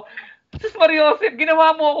video ko, sus Mariosep,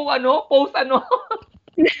 ginawa mo akong post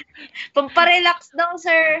Pamparelax daw,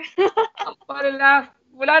 sir. Pamparelax.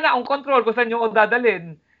 Wala na akong control kung saan yung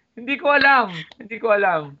dadalhin. Hindi ko alam.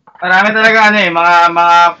 Marami talaga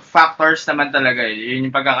mga factors naman talaga eh. Yun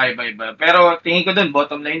yung pagkakaiba-iba. Pero tingin ko dun,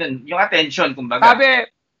 bottom line dun, yung attention, kumbaga. Sabi,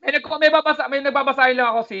 may nagbabasahin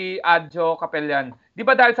lang ako si Adjo Capellan. Di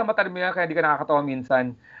ba dahil sa material kaya hindi ka nakakatawa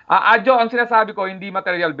minsan? Adjo, ang sinasabi ko, hindi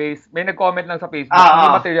material-based. May nag-comment lang sa Facebook, hindi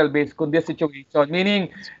material-based, kundi situation.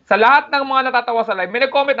 Meaning, sa lahat ng mga natatawa sa live, may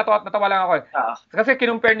nag-comment, natawa lang ako eh. Kasi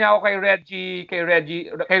kinumpare niya ako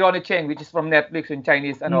kay Ronnie Cheng, which is from Netflix, yung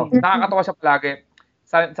Chinese, nakakatawa siya palagi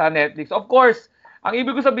sa Netflix. Of course, ang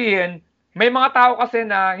ibig ko sabihin, may mga tao kasi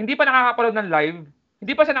na hindi pa nakakapanood ng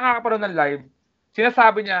live,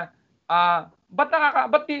 sinasabi niya,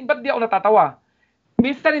 ba't di ako natatawa?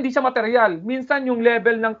 Minsan hindi siya material. Minsan yung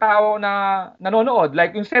level ng tao na nanonood,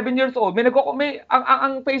 like yung 7 years old,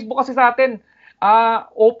 ang Facebook kasi sa atin,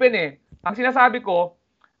 open eh. Ang sinasabi ko,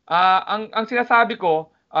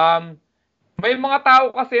 may mga tao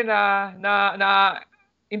kasi na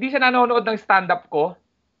hindi siya nanonood ng stand-up ko.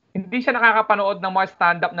 Hindi siya nakakapanood ng mga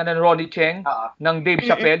stand-up na ng Ronnie Cheng, ng Dave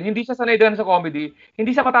Chappelle. Hindi siya sanay doon sa comedy.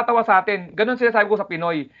 Hindi siya matatawa sa atin. Ganun sinasabi ko sa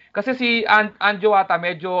Pinoy. Kasi si Anjo ata,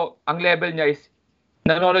 medyo ang level niya is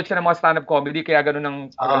nanonood siya ng mga stand-up comedy, kaya ganun ang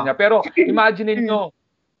niya. Pero imagine niyo,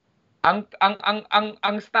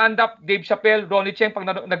 ang stand-up Dave Chappelle, Ronnie Cheng, pag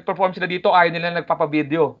nag-perform sila dito, ayaw nila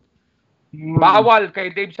nagpapa-video. Bawal kay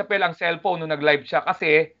Dave Chappelle ang cellphone nung nag-live siya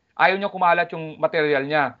kasi ayaw niya kumalat yung material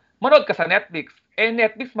niya. Manood ka sa Netflix.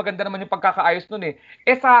 Netflix, maganda naman yung pagkakaayos nun eh.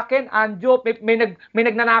 Sa akin, Anjo, may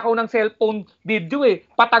nagnanakaw ng cellphone video eh.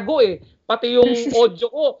 Patago eh. Pati yung audio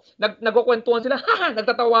ko, nagkukwentuhan sila,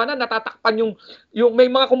 nagtatawanan, natatakpan yung may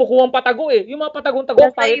mga kumukuhang patago eh. Yung mga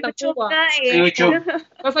patagong-tago, pahit ng kuha.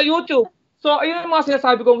 Sa YouTube. So, ayun yung mga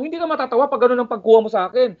sinasabi ko, hindi ka matatawa pag gano'n ang pagkuha mo sa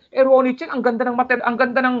akin. Ronnie Cheng, ang ganda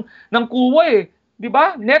ng kuha eh. 'Di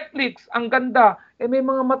ba? Netflix, ang ganda. May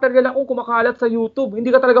mga material akong kumakalat sa YouTube.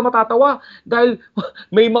 Hindi ka talaga matatawa dahil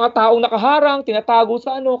may mga taong nakaharang, tinatago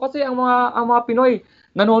sa kasi ang mga Pinoy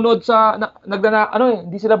nanonood sa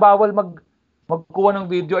hindi sila bawal magkuha ng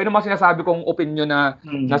video. Ayun ang mga sinasabi kong opinion na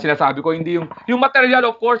sinasabi ko, hindi yung material,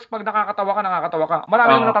 of course, pag nakakatawa ka.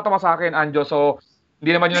 Marami nang natatawa sa akin, Anjo. So,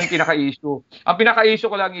 hindi naman yun ang pinaka-issue. Ang pinaka-issue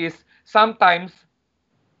ko lang is sometimes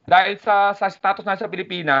dahil sa status na sa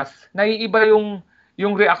Pilipinas, naiiba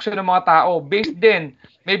yung reaction ng mga tao. Based din,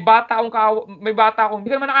 may bata akong,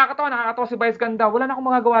 hindi ka naman nakakatawa si Vice Ganda. Wala na akong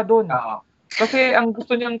magagawa doon. Kasi ang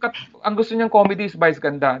gusto niyang comedy is Vice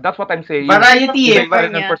Ganda. That's what I'm saying. Variety eh.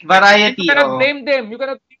 Variety. You cannot blame them.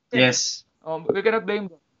 Yes. We cannot blame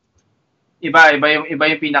them. Iba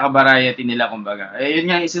yung pinaka-variety nila, kumbaga. Yun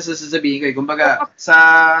nga isa sa sasabihin ko eh. Kumbaga,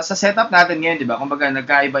 sa setup natin ngayon, di ba? Kumbaga,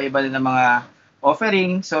 nagkaiba-iba din ng mga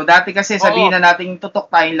offering. So, dati kasi sabihin na nating tutok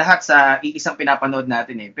tayong lahat sa iisang pinapanood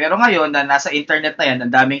natin eh. Pero ngayon, na nasa internet na yan,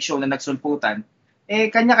 ang daming show na nagsulputan,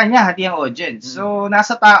 kanya-kanya hati ang audience. So,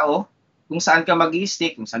 nasa tao, kung saan ka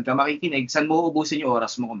mag-i-stick, kung saan ka makikinig, saan mo uubusin yung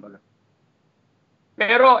oras mo, kumbaga.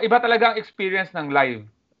 Pero, iba talaga ang experience ng live.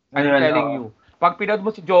 I'm telling you. Pag pinanood mo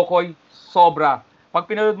si Jokoy, sobra. Pag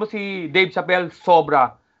pinanood mo si Dave Chappelle,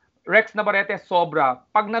 sobra. Rex Navarrete, sobra.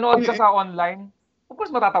 Pag nanood ka sa online, of course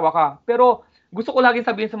matatawa ka. Pero, gusto ko laging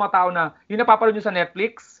sabihin sa mga tao na yung napapanood nyo sa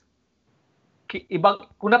Netflix,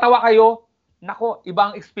 kung natawa kayo, nako,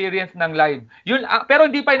 ibang experience ng live. Yun, pero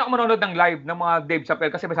hindi pa rin ako manonood ng live ng mga Dave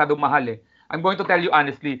Chappelle kasi masyadong mahal eh. I'm going to tell you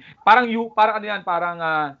honestly. Parang ano yan, parang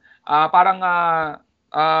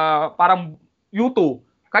YouTube.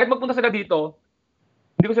 Kahit magpunta sila dito,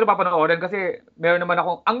 hindi ko sila papanoorin kasi meron naman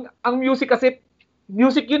ako, ang music kasi,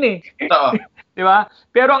 music yun eh. Totoo. Di ba?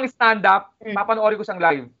 Pero ang stand-up, papanoorin ko siyang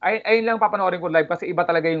live. Ayun lang papanoorin ko live kasi iba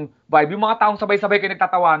talaga yung vibe. Yung mga taong sabay-sabay kayo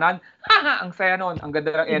nagtatawanan, ang saya nun. Ang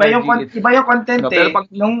ganda ng energy. Iba yung content No, eh. pero pag,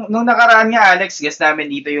 nung nakaraan nga, Alex, guest namin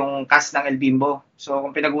dito yung cast ng El Bimbo. So,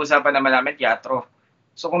 kung pinag-uusapan naman namin, teatro.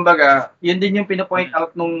 So, kumbaga, yun din yung pinopoint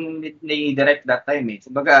out nung ni Direct that time eh.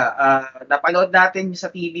 Kumbaga, napanood natin sa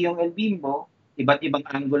TV yung El Bimbo, iba't ibang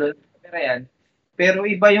angulo ng camera yan. Pero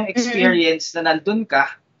iba yung experience na nandun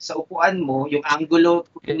ka, sa upuan mo, yung angulo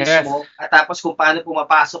mismo, at tapos kung paano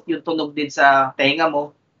pumapasok yung tunog din sa tenga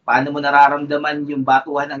mo, paano mo nararamdaman yung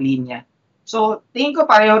batuhan ng linya. So, tingin ko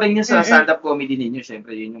pareho rin yun sa stand-up comedy ninyo,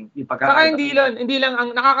 syempre, yun yung pagkakaiba. Saka hindi lang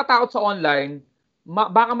ang nakakatakot sa online,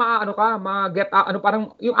 baka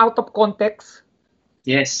parang yung out of context.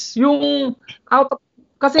 Yes. Yung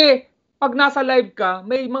kasi pag nasa live ka,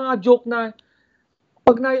 may mga joke na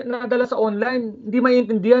pag nadala sa online, hindi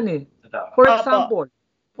maiintindihan eh.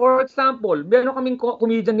 For example, meron kaming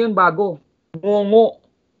comedian ngayon bago. Ngongo.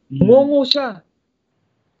 Ngongo siya.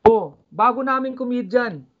 Bago naming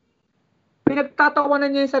comedian. Pinagtatawanan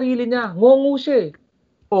niya yung sarili niya. Ngongo siya eh.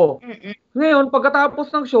 Ngayon, pagkatapos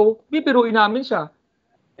ng show, bibiruin namin siya.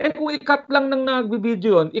 Kung ikat lang ng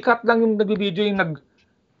nagbibideo yun, ikat lang yung nagbibideo yung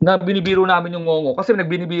na binibiro namin yung ngongo kasi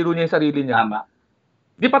nagbinibiro niya yung sarili niya. Tama.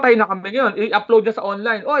 Di patay na kami ngayon. I-upload niya sa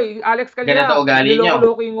online. Oy, Alex Calleja. Ganito ugali niya.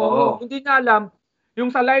 Niloko-loko yung ngongo. Hindi niya alam. Yung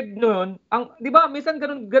sa live noon, di ba, minsan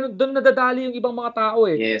ganun doon nadadali yung ibang mga tao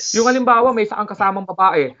eh. Yes. Yung halimbawa, may isang kasamang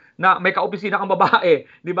babae na may kaopisina kang babae,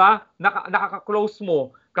 di ba? Nakaka-close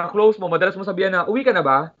mo, madalas mo sabihan na, uwi ka na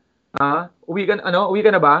ba? Uwi ka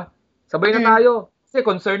na ba? Sabay na tayo. Kasi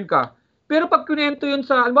concerned ka. Pero pag kunento yun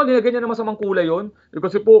sa, alam mo, nilagyan niya ng masamang kulay yun.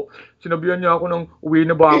 Kasi po, sinabihan niya ako ng uwi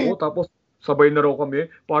na ba ako, tapos sabay na raw kami,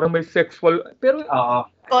 parang may sexual, pero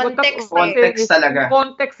context talaga.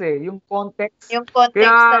 Yung context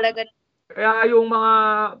talaga. Kaya yung mga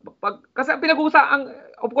kasi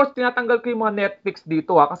of course tinatanggal ko yung mga Netflix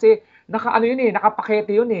dito kasi nakapakete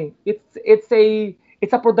yun eh. It's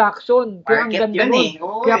a production. Kaya ang ganda nun.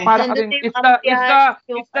 Kaya parang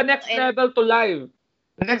it's the next level to live.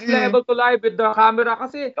 Next level to live with the camera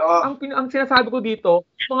kasi ang sinasabi ko dito,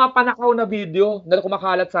 mga panakaw na video na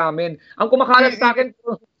kumakalat sa amin. Ang kumakalat sa akin,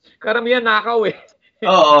 karamihan nakaw eh.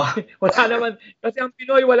 Oo. Wala naman. Kasi ang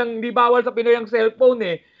Pinoy, hindi bawal sa Pinoy ang cellphone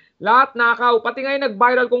eh. Lahat nakaw. Pati ngayon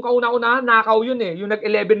nag-viral kung kauna-unahan, nakaw yun eh. Yung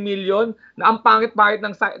nag-11 million na ang pangit-pangit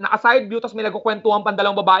ng naka-side view tapos may nagkukwentuhan pang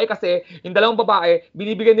dalawang babae kasi yung dalawang babae,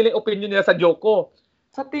 binibigyan nila yung opinion nila sa joke ko.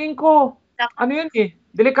 Sa tingin ko, ano yun eh,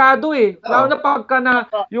 delikado eh. Lalo na pagka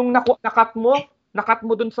yung nakat mo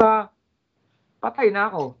dun sa patay na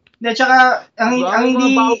ako. Tsaka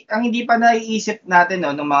ang hindi pa naiisip natin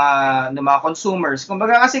ng mga consumers.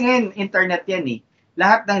 Kumbaga kasi ngayon internet yan eh.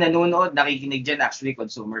 Lahat ng nanonood, nakikinig diyan actually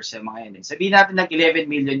consumers sa mga yan. Sabihin natin nag-11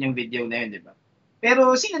 million yung video na yun, di ba?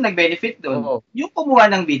 Pero sino nag-benefit doon? Yung kumuha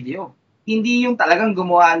ng video. Hindi yung talagang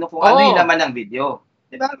gumawa kung ano yung laman ng video.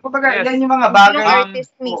 Diba? Kumbaga, yan yung mga bagay.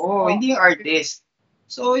 Hindi yung artist.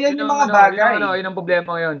 So, yan yung mga bagay. Yun ang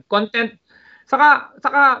problema ngayon. Content. Saka,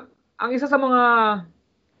 ang isa sa mga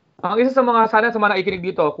sana sa mga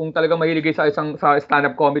nakikinig dito, kung talagang mahilig sa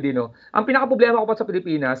stand-up comedy, no? Ang pinaka-problema ko pa sa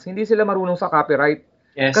Pilipinas, hindi sila marunong sa copyright.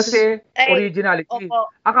 Yes. Kasi, originality.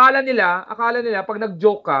 Akala nila, pag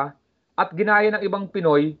nag-joke ka, at ginaya ng ibang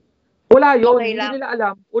Pinoy, wala yun. Hindi nila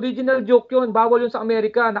alam. Original joke yun. Bawal yun sa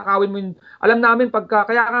Amerika. Nakawin mo yun. Alam namin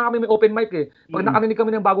kaya kami may open mic eh. Pag nakarinig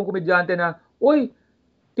kami ng bagong komedyante na, uy,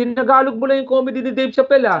 tinagalog mo lang yung comedy ni Dave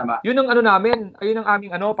Chappelle ah. Tama. Yun ang namin. Ayun ang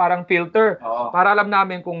aming parang filter. Para alam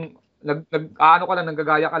namin kung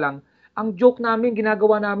nanggagaya ka lang. Ang joke namin,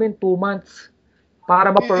 ginagawa namin 2 months.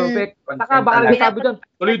 Para ma-perfect. Saka baka sabi dyan,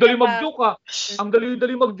 dali-dali mag-joke ah. Ang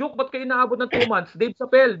dali-dali mag-joke, ba't kayo inaabot ng 2 months? Dave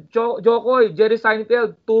Chappelle, Jokoy, Jerry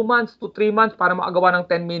Seinfeld, 2 months to 3 months para makagawa ng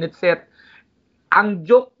 10-minute set. Ang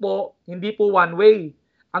joke po, hindi po one way.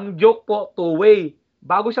 Ang joke po, 2-way.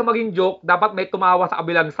 Bago siya maging joke, dapat may tumawa sa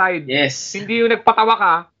kabilang side. Yes. Hindi yung nagpatawa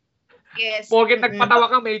ka. Yes. Porket nagpatawa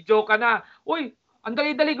ka, may joke ka na. Uy, ang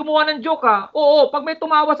dali-dali gumawa ng joke ah. Oo, pag may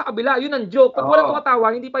tumawa sa kabila, yun ang joke. Pag walang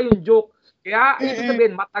tumatawa, hindi pa yung joke. Kaya, ibig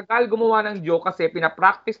sabihin, matagal gumawa ng joke kasi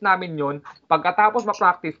pinapractice namin yun. Pagkatapos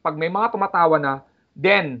ma-practice, pag may mga tumatawa na,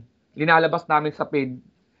 then, linalabas namin sa paid.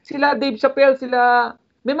 Sila Dave Chappelle,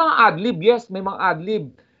 may mga ad-lib, yes, may mga ad-lib.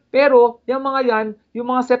 Pero, yung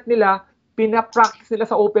mga set nila, pinapractice nila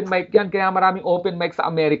sa open mic yan. Kaya maraming open mic sa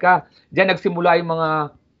Amerika. Diyan nagsimula yung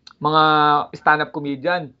mga stand-up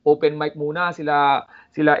comedian. Open mic muna. Sila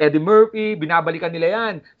Eddie Murphy, binabalikan nila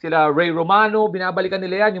yan. Sila Ray Romano, binabalikan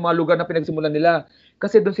nila yan. Yung mga lugar na pinagsimulan nila.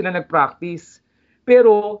 Kasi doon sila nag-practice.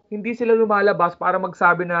 Pero, hindi sila lumalabas para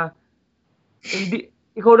magsabi na, hindi,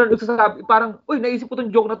 ikaw na nagsasabi, parang, uy, naisip ko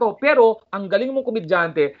tong joke na to. Pero, ang galing mong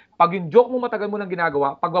komedyante, pag yung joke mo matagal mo nang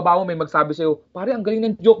ginagawa, pagbaba mo may magsabi sa'yo, pare, ang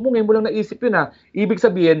galing ng joke mo, ngayon mo lang naisip yun ha. Ibig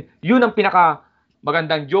sabihin, yun ang pinaka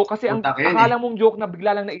magandang joke. Kasi ang akala mong joke na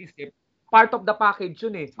bigla lang naisip, part of the package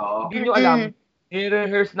yun eh. Hindi nyo alam,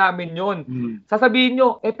 i-rehearse namin yun. Sasabihin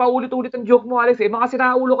nyo, paulit-ulit ang joke mo, Alex. Mga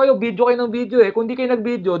sinaulo kayo, video kayo ng video eh. Kung di kayo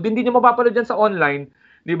nag-video, hindi nyo mapapanood dyan sa online.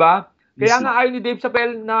 Di ba? Kaya nga ayaw ni Dave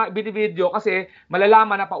Chappelle na video kasi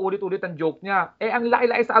malalaman na paulit-ulit ang joke niya. Ang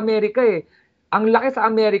laki-laki sa Amerika eh. Ang laki sa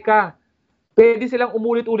Amerika. Pwede silang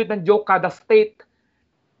umulit-ulit ng joke kada state.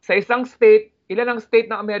 Sa isang state, ilan ang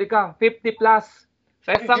state ng Amerika? 50 plus.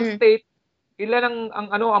 Sa isang state, ilan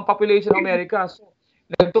ang population ng Amerika? So,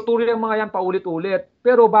 nagtuturi ng mga yan paulit-ulit.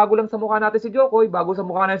 Pero bago lang sa mukha natin si Jokoy, bago sa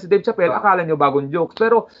mukha natin si Dave Chappelle, akala nyo bagong jokes.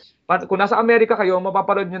 Pero kung nasa Amerika kayo,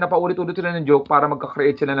 mapapanood nyo na paulit-ulit sila ng joke para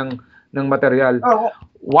magka-create sila ng material.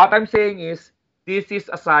 What I'm saying is, this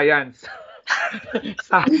is a science.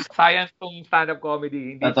 Science tong stand-up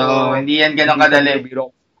comedy. Hindi yan ganun kadali.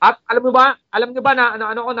 At alam niyo ba na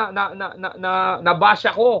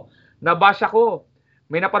nabasya ko.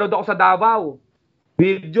 May napanood ako sa Davao.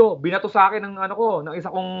 Video, binato sa akin ng isa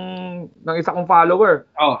kong follower.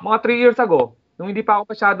 Mga 3 years ago, nung hindi pa ako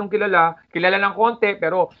masyadong kilala ng konti,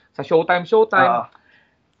 pero sa Showtime.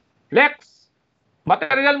 Lex,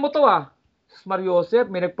 material mo to Mario Joseph,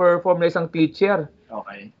 may nag-perform na isang teacher.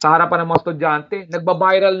 Okay. Sa harapan ng mga estudyante,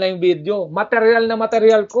 nagba-viral na yung video. Material na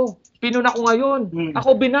material ko. Pinuna ko ngayon.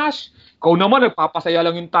 Ako binash. Ikaw naman, nagpapasaya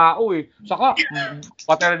lang yung tao eh. Saka,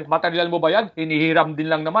 material mo ba yan? Hinihiram din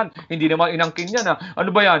lang naman. Hindi naman inangkin yan Ano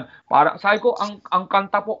ba yan? Para, sabi ko, ang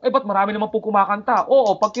kanta po, ba't marami naman po kumakanta?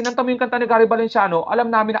 Oo, pag kinanta mo yung kanta ni Gary Valenciano,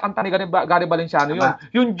 alam namin na kanta ni Gary Valenciano yun.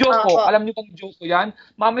 Yung joke ko, alam niyo bang joke ko yan?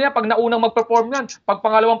 Mamaya, pag naunang mag-perform yan, pag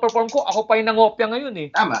pangalawang perform ko, ako pa yung nangopya ngayon eh.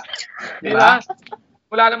 Tama. Diba?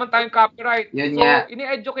 Wala naman tayong copyright. Yun so,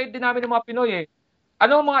 ini-educate din namin ng mga Pinoy eh.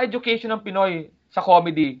 Ano ang mga education ng Pinoy sa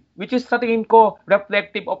comedy? Which is sa tingin ko,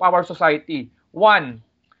 reflective of our society. One,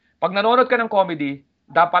 pag nanonood ka ng comedy,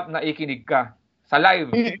 dapat naikinig ka. Sa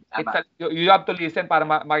live. You have to listen para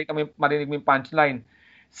makita mo marinig mo yung punchline.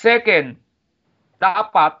 Second,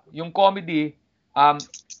 dapat yung comedy,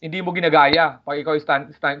 hindi mo ginagaya pag ikaw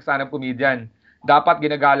stand-up comedian. Dapat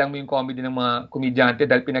ginagalang mo yung comedy ng mga komedyante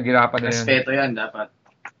dahil pinaghirapan nila. Respeto yan, dapat.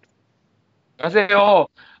 Kasi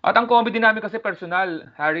at ang comedy namin kasi personal,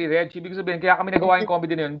 Harry, Reg, ibig sabihin, kaya kami nagawa yung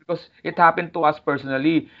comedy na yun because it happened to us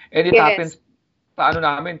personally. And it happens sa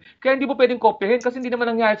namin. Kaya hindi mo pwedeng kopyahin kasi hindi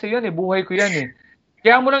naman nangyari sa yan buhay ko yan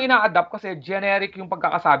Kaya mo lang ina-adapt kasi generic yung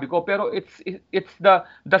pagkakasabi ko, pero it's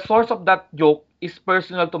the source of that joke is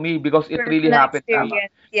personal to me because it really happened.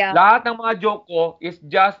 Lahat ng mga joke ko is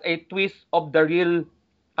just a twist of the real,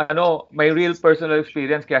 my real personal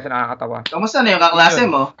experience kaya siya nakakatawa. Kamusta na yung kaklase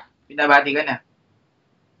mo? Pinabati ka na.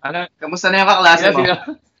 Kamusta na yung kaklase mo?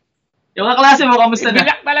 Yung kaklase mo, kamusta na?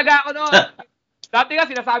 Bilak talaga ako noon. Dati nga,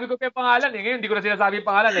 sinasabi ko pa yung pangalan Ngayon, hindi ko na sinasabi yung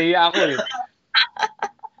pangalan. Nahiya ako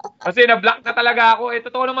Kasi na-block na talaga ako.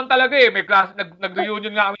 Totoo naman talaga May class,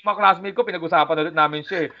 nag-reunion nga kami mga classmate ko, pinag-usapan ulit namin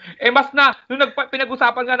siya nung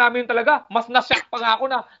pinag-usapan nga namin yung talaga, mas na-shock pa nga ako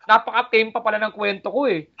na napaka-tame pa pala ng kwento ko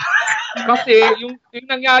Kasi yung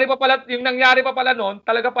nangyari pa pala noon,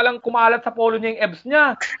 talaga palang kumalat sa polo niya yung abs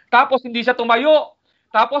niya. Tapos hindi siya tumayo.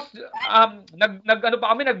 Tapos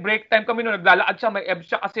nag-break time kami noon, naglalaad siya, may abs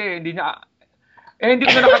siya kasi hindi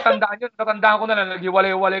ko na nakatandaan yun. Natandaan ko na lang,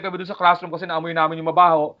 naghiwalay-walay kami doon sa classroom kasi naamoy namin yung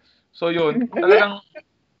mabaho. So yun, talagang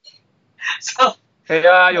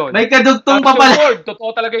kaya yun. May kadugtong pa pala. Ford,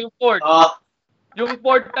 totoo talaga yung Ford. Yung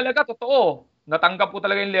Ford talaga, totoo. Natanggap ko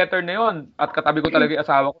talaga yung letter na yun. At katabi ko talaga yung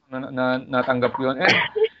asawa ko na natanggap ko yun. And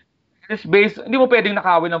it's based, hindi mo pwedeng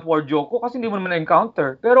nakawin ng Ford joke ko kasi hindi mo naman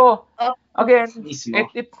na-encounter. Pero, again, it's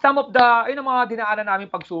some of the, yun ang mga dinaanan namin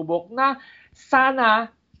pagsubok na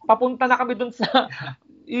sana, papunta na kami dun sa,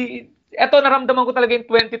 eto naramdaman ko talaga yung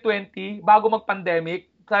 2020, bago mag-pandemic.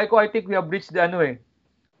 Sabi ko, I think we have reached the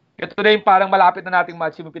ito na yung parang malapit na nating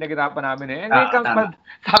match yung pinaghirapan namin And then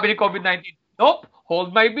sabi ni COVID-19, nope,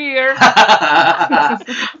 hold my beer.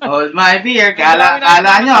 Hold my beer. Kala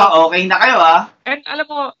nyo, okay na kayo And alam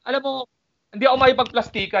mo, hindi ako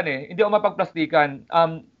makipagplastikan Hindi ako makipagplastikan.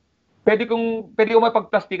 Pwede ko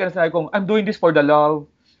makipagplastikan sa sabi kong, I'm doing this for the love.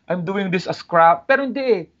 I'm doing this as crap. Pero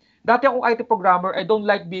hindi Dati akong IT programmer, I don't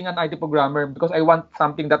like being an IT programmer because I want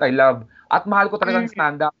something that I love. At mahal ko talagang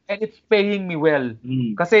stand-up and it's paying me well.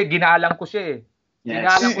 Kasi ginalang ko siya eh.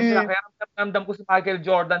 Ginalang ko sila, kaya ramdam ko si Michael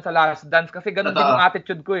Jordan sa Last Dance kasi ganun din yung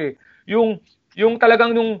attitude ko eh. Yung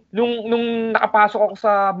talagang nung nakapasok ako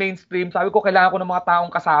sa mainstream, sabi ko kailangan ko ng mga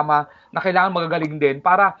taong kasama na kailangan magagaling din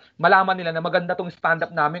para malaman nila na maganda tong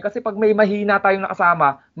stand-up namin. Kasi pag may mahina tayong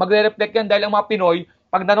nakasama, magre-reflect yan dahil ang mga Pinoy,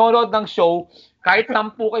 pag nanonood ng show, kahit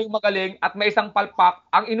 10 kayong magaling at may isang palpak,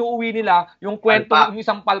 ang inuuwi nila yung kwento ng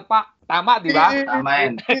isang palpak. Tama, di ba? Tama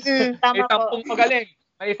yan. May 10 magaling.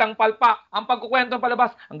 May isang palpak. Ang pagkukwento ng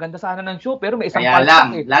palabas, ang ganda sana ng show, pero may isang Kaya palpak lang.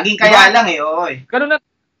 eh. Laging kaya lang eh, oo eh. Ganun na.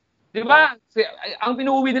 Di ba? Ang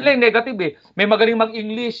pinuwi nila yung negative eh. May magaling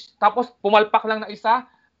mag-English, tapos pumalpak lang na isa.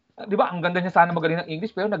 Di ba? Ang ganda niya sana magaling ng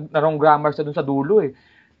English, pero na-wrong grammar siya dun sa dulo eh.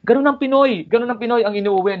 Ganun ang Pinoy. Ganun ang Pinoy ang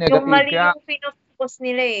inuuwi, negative. Yung mali yung pinofocus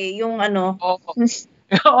nila eh. Yung ano.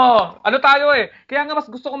 Oo. Ano tayo eh. Kaya nga mas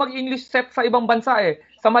gusto ko mag-English set sa ibang bansa eh.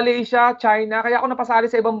 Sa Malaysia, China. Kaya ako napasali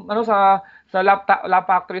sa ibang, sa Lab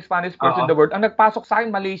Factory Spanish First in the World. Ang nagpasok sa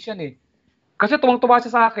akin, Malaysian eh. Kasi tuwang-tuwa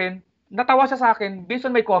siya sa akin. Natawa siya sa akin based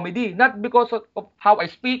on my comedy. Not because of how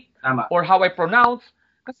I speak or how I pronounce.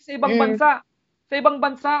 Kasi sa ibang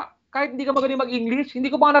bansa, kahit hindi ka magaling mag-English,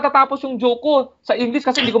 hindi ko pa natatapos yung joke ko sa English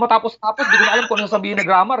kasi hindi ko matapos-tapos. Hindi ko na alam kung ano sabihin na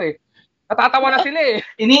grammar eh. Natatawa na sila eh.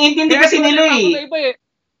 Iniintindi kasi nila eh.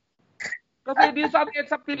 Kasi di sabi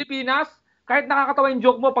sa Pilipinas, kahit nakakatawa yung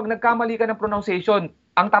joke mo, pag nagkamali ka ng pronunciation,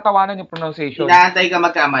 ang tatawanan yung pronunciation. Inaantay ka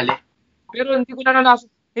magkamali. Pero hindi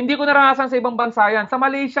ko naranasan sa ibang bansa yan. Sa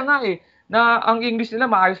Malaysia nga eh, na ang English nila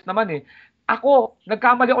maayos naman eh. Ako,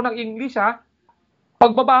 nagkamali ako ng English ha.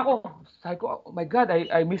 Pagbaba ko, sabi ko, oh my God,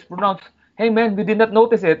 I mispronounced. Hey man, we did not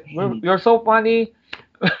notice it. You're so funny.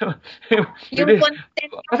 Yung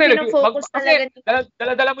content yung pinofocus talaga.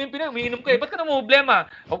 Dala-dala mo yung umiinom ko eh. Ba't ka na mo problema?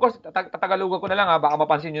 Of course, tatagalugan ko na lang ha. Baka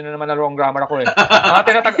mapansin nyo na naman na wrong grammar ako eh.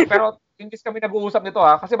 Pero English kami nag-uusap nito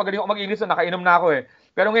ha. Kasi magaling ako mag-English na nakainom na ako eh.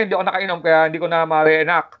 Pero ngayon hindi ako nakainom kaya hindi ko na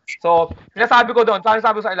ma-reenact. So, sinasabi ko doon, sabi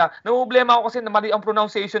ko sa ila, problema ako kasi na mali ang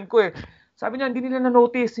pronunciation ko eh. Sabi niya, hindi nila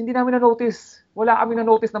na-notice. Hindi namin na-notice. Wala kami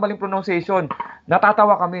na-notice na maling pronunciation.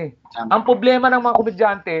 Natatawa kami. Ang problema ng mga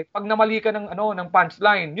komedyante, pag namali ka ng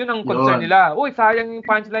punchline, yun ang concern nila. Uy, sayang yung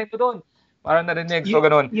punchline ko doon. Parang narinig. So,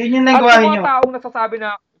 ganun. Yun yung nagawa nyo. At yung mga taong nasasabi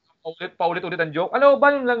na paulit-ulit ang joke, ano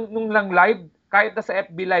ba nung lang live, kahit na sa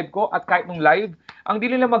FB live ko at kahit nung live, ang di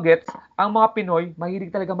nila magets, ang mga Pinoy, mahilig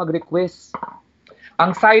talaga mag-request.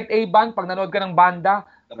 Ang side A band, pag nanood ka ng banda,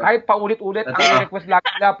 kahit paulit-ulit, ang request lagi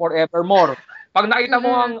nila forevermore. Pag nakita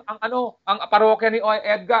mo ang parokya ni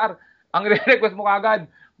Edgar, ang request mo kagad,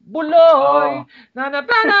 Buloy, na,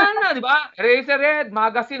 di ba? Eraserhead,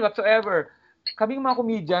 magazine, whatsoever. Kaming mga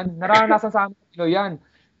comedian, naranasan sa amin yan.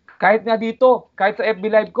 Kahit nga dito, kahit sa FB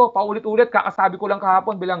live ko, paulit-ulit, kakasabi ko lang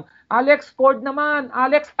kahapon bilang, Alex Ford naman,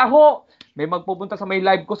 Alex Taho. May magpupunta sa may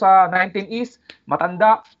live ko sa 19 East,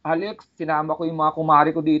 matanda, Alex, sinama ko yung mga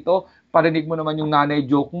kumari ko dito, parinig mo naman yung nanay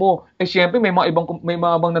joke mo. Eh syempre, may mga ibang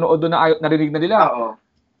nanood doon na narinig na nila.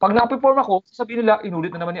 Pag na-perform ako, sabihin nila,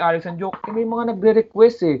 inulit na naman ni Alex ang joke. Eh may mga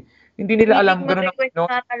nagre-request eh. Hindi nila alam gano'n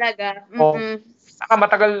na talaga. Saka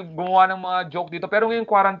matagal gumawa ng mga joke dito. Pero ngayong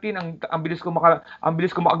quarantine, ang bilis ko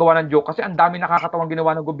makagawa ng joke kasi ang dami nakakatawang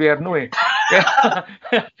ginawa ng gobyerno eh. Kaya,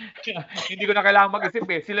 hindi ko na kailangan mag-isip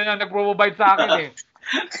eh. Sila na nag-provide sa akin eh.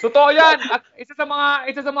 Totoo yan. At isa sa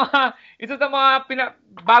mga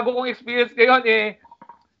bago kong experience ngayon eh,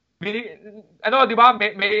 di ba?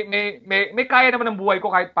 May kaya naman ng buhay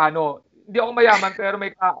ko kahit paano. Hindi ako mayaman pero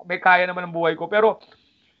may kaya naman ng buhay ko. Pero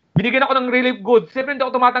binigyan ako ng relief goods. Siyempre hindi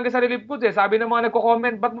ako tumatanggi sa relief goods eh. Sabi ng mga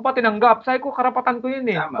nagko-comment, ba't mo pa tinanggap? Sabi ko, karapatan ko yun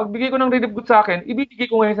eh. Tama. Pagbigay ko ng relief goods sa akin,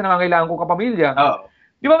 ibibigay ko ngayon sa nangangailangan kong kapamilya.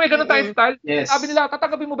 Di ba may ganun tayong style? Yes. Sabi nila,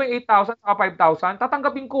 tatanggapin mo ba 8,000 saka 5,000?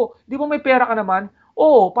 Tatanggapin ko. Di ba may pera ka naman?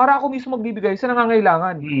 Oo, para ako mismo magbibigay sa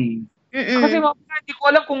nangangailangan. Kasi hindi ko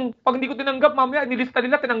alam kung pag hindi ko tinanggap, mamaya nilista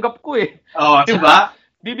nila, tinanggap ko eh. Diba?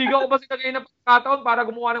 Bibigyan ko ba sila ngayon ng pagkataon para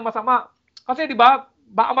gumawa ng masama? Kasi di ba,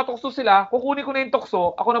 baka matukso sila, kukunin ko na yung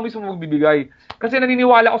tukso, ako na mismo magbibigay. Kasi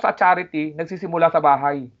naniniwala ako sa charity, nagsisimula sa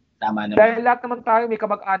bahay. Tama naman. Dahil lahat naman tayo, may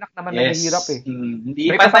kamag-anak naman na nahihirap eh.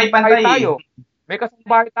 Hindi pantay-pantay tayo. May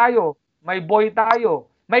kasambahay tayo, may boy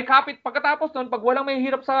tayo, may kapit. Pagkatapos nun, pag walang may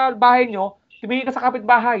hirap sa bahay nyo, tumingin ka sa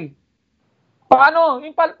kapitbahay. Paano?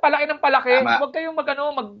 Yung palaki ng palaki, huwag kayong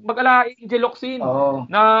mag-ala Jeloxin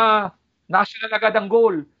na national agad ang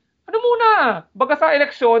goal. Ano muna? Baga sa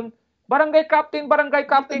eleksyon, barangay captain,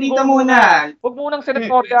 dito muna. Huwag munang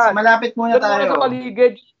senatorial. Malapit muna tayo. Muna sa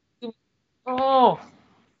paligid.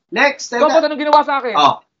 Lex, anong ginawa sa akin?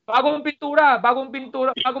 bagong pintura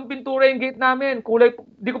yung gate namin. Kulay,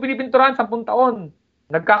 di ko pinipinturahan 10 taon.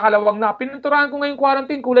 Nagkakalawang na. Pininturahan ko ngayong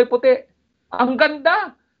quarantine, kulay puti. Ang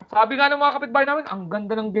ganda! Sabi nga ng mga kapitbahay namin, ang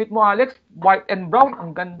ganda ng gate mo, Alex. White and brown,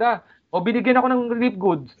 ang ganda. O binigyan ako ng relief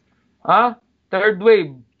goods. Third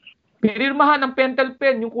wave. Pinirmahan ng pentel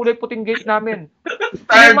pen yung kulay puting gate namin.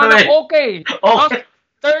 Pinirmahan ng okay.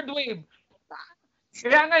 Third wave.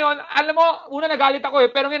 Kaya ngayon, alam mo, una nagalit ako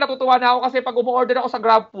pero ngayon natutuwa na ako kasi pag umu-order ako sa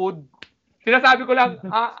GrabFood, sinasabi ko lang,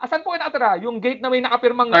 asan po inatara? Yung gate na may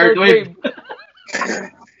nakapirmang third wave.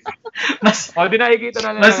 Di nakikita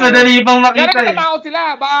na. Mas madali pang makita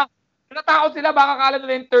Natatakot sila, baka kala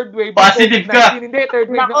nila yung third wave. Positive ka. Hindi,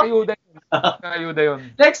 third wave na ayuda yun.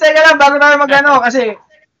 Lex, teka lang, bago tayo mag-ano, kasi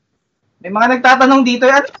may mga nagtatanong dito,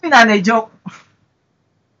 ano yung nanay joke?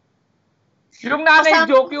 Yung nanay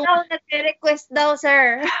joke, yung... Nag-request daw,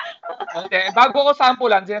 sir. Okay, bago ko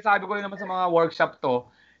sampulan, sinasabi ko rin naman sa mga workshop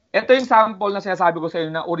to, ito yung sample na sinasabi ko sa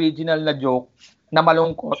inyo na original na joke, na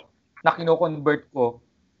malungkot, na kino-convert ko,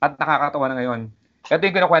 at nakakatawa na ngayon. Ito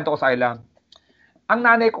yung kinukwento ko sa ila. Ang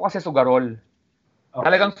nanay ko kasi sugarol. Okay.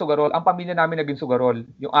 Talagang sugarol. Ang pamilya namin naging sugarol.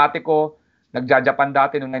 Yung ate ko, nagja-Japan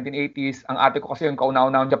dati noong 1980s. Ang ate ko kasi yung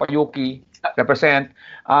kauna-unahang Japayuki, represent.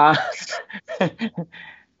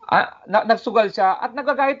 Nagsugal siya at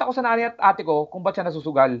nagagahit ako sa nanay at ate ko kung ba't siya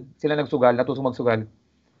nasusugal. Sila nagsugal, natutong magsugal.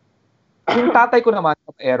 Yung tatay ko naman,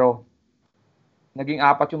 ero. Naging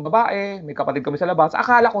 4 yung babae, may kapatid kami sa labas.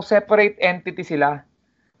 Akala ko separate entity sila.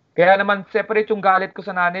 Kaya naman separate yung galit ko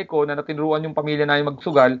sa nanay ko na natinuruan yung pamilya na yung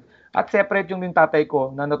magsugal at separate yung din tatay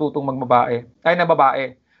ko na natutong magbabae. Na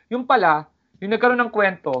babae. Yung pala, yung nagkaroon ng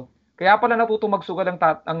kwento, kaya pala natutong magsugal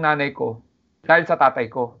ang nanay ko dahil sa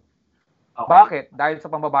tatay ko. Bakit? Dahil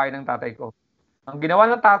sa pambabae ng tatay ko. Ang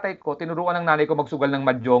ginawa ng tatay ko, tinuruan ng nanay ko magsugal ng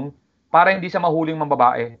madyong para hindi siya mahuling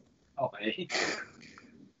mambabae. Okay.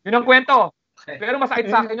 Yun ang kwento. Pero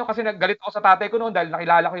masakit sa akin yun kasi naggalit ako sa tatay ko noon dahil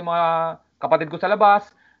nakilala ko yung mga kapatid ko sa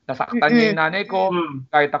labas, nasaktan niya yung nanay ko,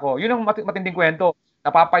 kahit ako. Yun ang matinding kwento.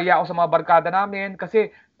 Napapaya ako sa mga barkada namin kasi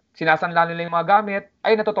sinasanla nila yung mga gamit.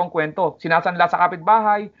 Ay, natotoong kwento. Sinasanla sa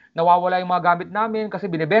kapitbahay, nawawala yung mga gamit namin kasi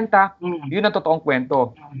binibenta. Yun ang totoong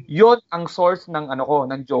kwento. Yun ang source ng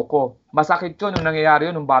ng joke ko. Masakit yun nung nangyayari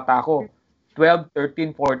yun nung bata ko. 12,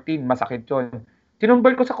 13, 14, masakit yun.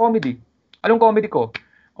 Tinonvert ko sa comedy. Anong comedy ko?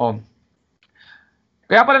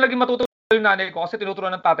 Kaya pala naging matutuwa yung nanay ko kasi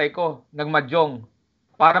tinuturuan ng tatay ko, nagmadyong.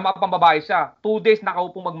 Para mapambabae siya. 2 days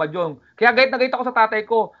nakaupong magmadyong. Kaya gayet na gayet ako sa tatay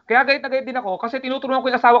ko. Kaya gayet na gayet din ako kasi tinuturuan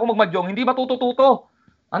ko yung asawa ko magmadyong. Hindi matututo.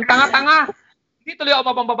 Ang tanga-tanga. Hindi tuloy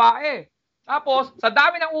ako mapambabae. Tapos, sa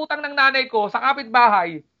dami ng utang ng nanay ko sa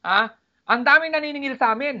kapitbahay, ang daming naniningil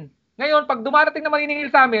sa amin. Ngayon, pag dumarating na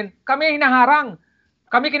maniningil sa amin, kami hinaharang.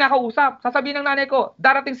 Kami kinakausap. Sasabihin ng nanay ko,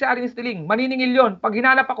 darating si Aling Stiling, maniningil yon. Pag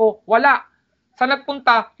hinanap ako, wala. Saan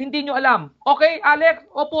nagpunta, hindi nyo alam. Okay, Alex?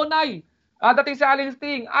 Opo, Nay. Dating si Aling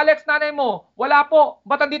Sting, Alex, nanay mo, wala po.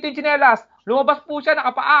 Ba't andito yung tsinelas? Lumabas po siya,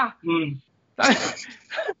 nakapaa.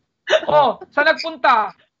 Saan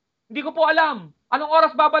nagpunta? Hindi ko po alam. Anong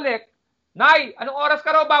oras babalik? Nay, anong oras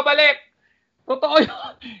ka raw babalik? Totoo yun.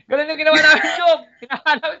 Ganun yung ginawa namin joke.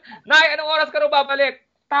 Nay, anong oras ka raw babalik?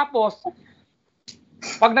 Tapos,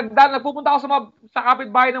 pag nagpupunta ako sa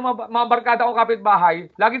kapitbahay ng mga barkada ko kapitbahay,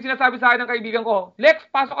 laging sinasabi sa akin ng kaibigan ko, Lex,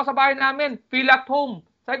 pasok ka sa bahay namin. Feel at home.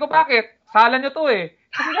 Sabi ko, bakit? Sala nyo to eh.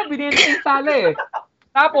 Kasi nga, binili yung sala eh.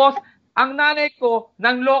 Tapos, ang nanay ko,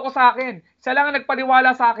 nangloko sa akin. Siya lang ang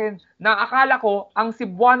nagpaniwala sa akin na akala ko ang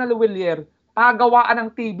Cebuana Luwilier pagawaan ng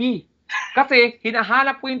TV. Kasi,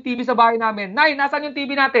 hinahanap ko yung TV sa bahay namin. Nay, nasaan yung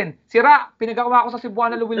TV natin? Sira, pinagawa ko sa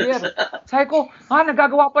Cebuana Luwilier. Sabi ko,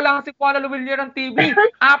 nagagawa pa lang ang Cebuana Luwilier ng TV.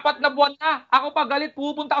 4 na buwan na. Ako pa galit,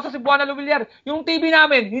 pupunta ako sa Cebuana Luwilier. Yung TV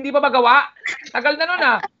namin, hindi pa magawa? Tagal na nun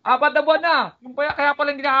 4 na buwan na. Kaya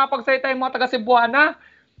pala hindi nakakapagsalita yung mga taga Cebuana.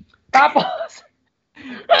 Tapos,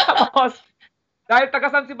 dahil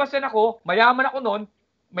taga San Sebastian ako, mayaman ako nun,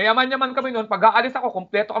 mayaman-yaman kami noon, pag aalis ako,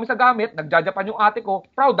 kompleto kami sa gamit, nagjajapan yung ate ko,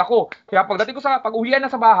 proud ako. Kaya pagdating ko pag-uwian na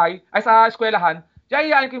sa bahay, ay sa eskwelahan,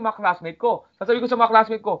 yayain ko yung mga classmate ko. Sasabihin ko sa mga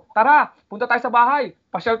classmate ko, tara, punta tayo sa bahay,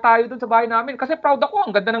 pasyal tayo dun sa bahay namin. Kasi proud ako,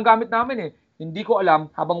 ang ganda ng gamit namin eh. Hindi ko alam,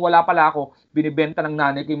 habang wala pala ako, binibenta ng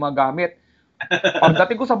nanay ko yung mga gamit.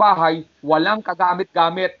 Pagdating ko sa bahay, walang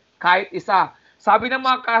kagamit-gamit, kahit isa. Sabi ng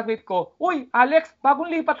mga classmate ko, uy, Alex, bagong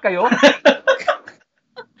lipat kayo?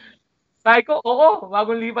 Sabi ko, oo,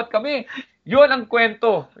 bagong lipat kami. Yun ang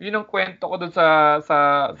kwento. Yun ang kwento ko dun sa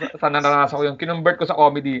naranasan ko. Yung kinonvert ko sa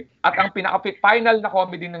comedy. At ang pinaka-final na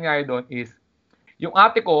comedy nangyari doon is, yung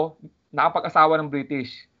ate ko, nakapag-asawa ng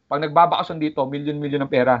British. Pag nagbabakasyon dito, milyon-milyon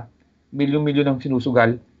ng pera. Milyon-milyon ang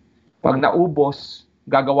sinusugal. Pag naubos,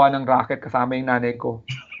 gagawa ng racket kasama yung nanay ko.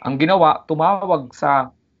 Ang ginawa, tumawag sa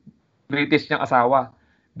British niyang asawa.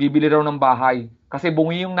 Bibili raw ng bahay. Kasi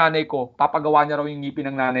bungi yung nanay ko, papagawa niya raw yung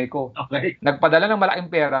ngipin ng nanay ko. Okay. Nagpadala ng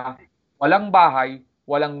malaking pera, walang bahay,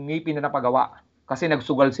 walang ngipin na napagawa. Kasi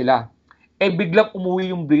nagsugal sila. Biglang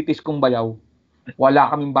umuwi yung British kong bayaw. Wala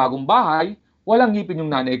kaming bagong bahay, walang ngipin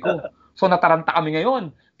yung nanay ko. So nataranta kami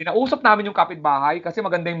ngayon. Kinausap namin yung kapitbahay kasi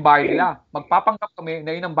maganda yung bahay nila. Magpapanggap kami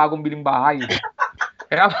na yun ang bagong biling bahay.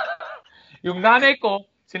 Kaya yung nanay ko,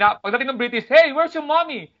 pagdating ng British, hey, where's your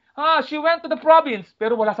mommy? She went to the province.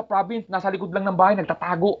 Pero wala sa province, nasa likod lang ng bahay,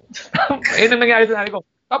 nagtatago. Ayun ang nangyari sa nanay ko.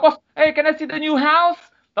 Tapos, hey, can I see the new house?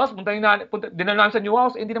 Tapos, dinala namin sa new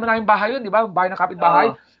house. Hindi naman namin bahay yun, di ba? Bahay ng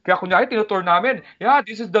kapitbahay. Kaya kunyari, tinutour namin. Yeah,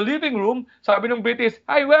 this is the living room. Sabi ng British,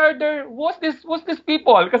 hey, what's this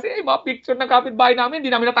people? Kasi mga picture ng kapitbahay namin, hindi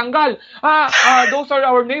namin natanggal. Those are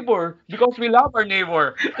our neighbor because we love our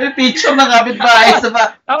neighbor. May picture ng kapitbahay sa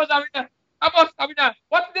ba? Tapos sabi na,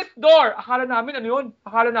 what's this door? Akala namin, ano yun?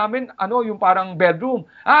 Akala namin, yung parang bedroom.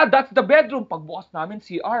 That's the bedroom. Pagbukas namin,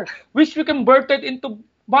 CR. Wish we converted into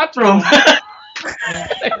bathroom.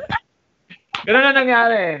 Ganun na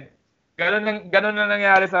nangyari. Ganun na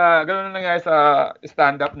nangyari sa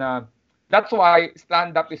stand-up na, that's why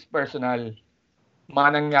stand-up is personal. Mga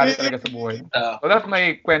nangyari talaga sa buhay. So that's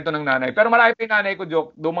my kwento ng nanay. Pero malaki pa yung nanay ko,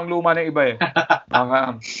 joke. Lumang-luma na iba eh.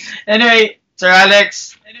 Anyway, Sir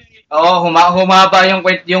Alex, humaba yung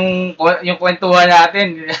kwentuhan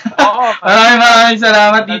natin. Oo. Maraming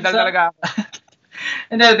salamat dito. Talaga.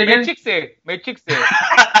 May chicks eh.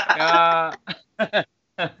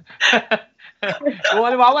 Kung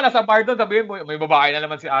halimbawa, nasa bar doon, sabihin mo, may babae na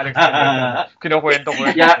naman si Alex. Kinukwento ko.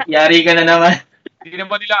 Yari ka na naman. Hindi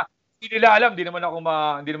nila alam, hindi naman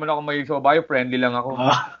ako may babae, friendly lang ako.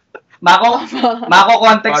 Mako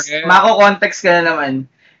context ka na naman.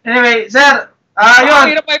 Anyway, sir,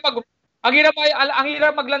 yun. Ang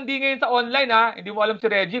hirap maglandi ngayon sa online ha. Hindi mo alam si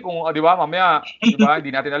Reggie kung, di ba, mamaya, di ba,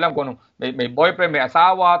 hindi natin alam kung may boyfriend, may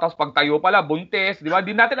asawa, tapos pag tayo pala, buntis, di ba?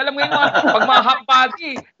 Hindi natin alam ngayon pag mga half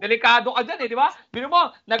body, delikado ka dyan eh, di ba? Bino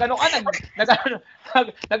mo,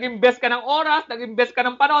 nag-invest ka ng oras, nag-invest ka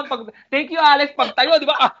ng panahon, thank you Alex, pag tayo, di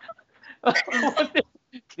ba?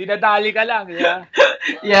 Dinadali ka lang, di ba?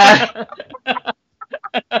 Yeah.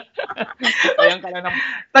 Sayang ka lang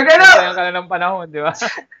ng panahon, di ba?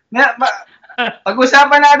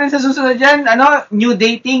 Pag-usapan natin sa susunod dyan, new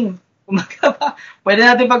dating. Pwede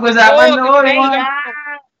natin pag-usapan.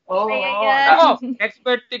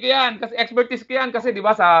 Expertise ko yan kasi di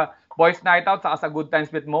ba sa Boys Night Out sa Good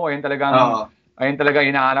Times with Mo, ayun talaga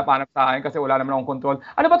hinahanap-hanap sa akin kasi wala naman akong control.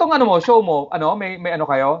 Ano ba tong show mo? May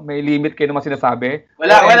kayo? May limit kayo naman sinasabi?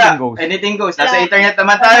 Wala. Anything goes. Nasa internet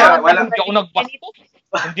naman tayo. Hindi ako nagbastos.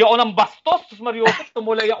 Hindi ako nang bastos. Mariosip,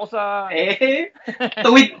 tumulay ako sa...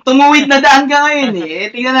 Tumuwid na daan ka ngayon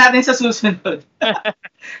eh. Tingnan natin sa susunod.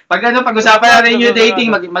 Pag-usapan natin yung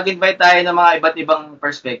dating, mag-invite tayo ng mga iba't ibang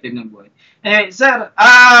perspective ng buhay. Sir,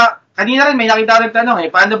 kanina rin may nakita nagtanong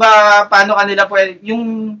paano kanila pwede,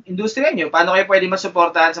 yung industriya nyo, paano kayo pwede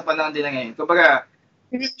masuportahan sa panahon din na ngayon? Kumbaga,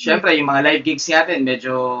 syempre, yung mga live gigs natin,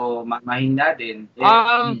 medyo mahina din.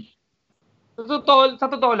 Sa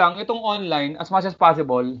totoo lang, itong online, as much as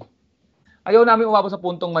possible, ayaw namin umabot sa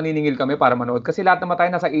puntong maniningil kami para manood kasi lahat naman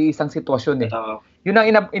tayo nasa iisang sitwasyon eh. Yun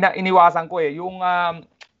ang iniwasan ko eh. Yung,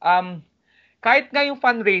 kahit nga yung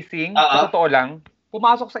fundraising, sa totoo lang,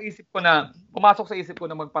 pumasok sa isip ko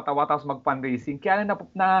na magpatawa tapos mag-fundraising. Kaya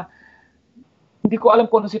na hindi ko alam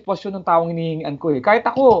kung anong sitwasyon ng taong hinihingian ko eh. Kahit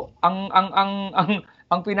ako,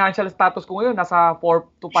 ang financial status ko ngayon, nasa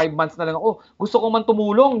 4 to 5 months na lang ako. Gusto ko man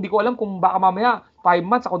tumulong, hindi ko alam kung baka mamaya 5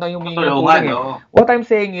 months ako na yung tulungan eh. What I'm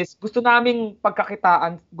saying is, gusto naming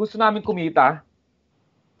pagkakitaan, gusto naming kumita,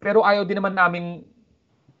 pero ayaw din naman naming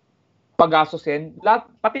pag-gastusin.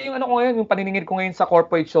 Pati yung ko ngayon, yung paniningil ko ngayon sa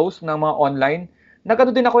corporate shows ng mga online,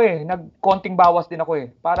 nagano din ako eh, nagkonting bawas din ako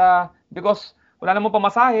eh. Because wala namang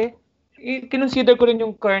pamasahe, kinonsider ko rin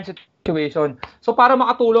yung current situation. So para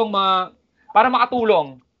makatulong,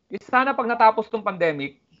 sana pag natapos tong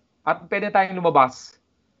pandemic at pwede tayong lumabas.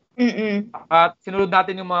 At sinunod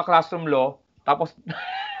natin yung mga classroom law, tapos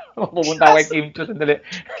pupunta kay Kim Chu sandali.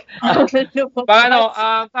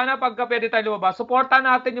 Sana pagka pwede tayong lumabas, supportan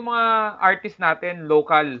natin yung mga artists natin,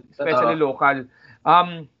 local, especially local.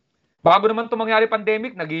 Bago naman itong mangyari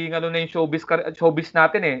pandemic, naging na yung showbiz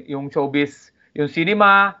natin eh. Yung showbiz, yung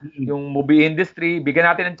cinema, yung movie industry.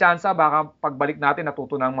 Bigyan natin ng tsansa, baka pagbalik natin,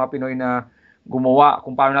 natuto ng mga Pinoy na gumawa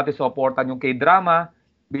kung paano natin supportan yung K-drama.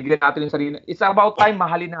 Bigyan natin yung sarili. It's about time,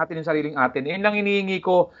 mahalin natin yung sariling atin. Yun lang hinihingi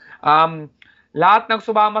ko. lahat ng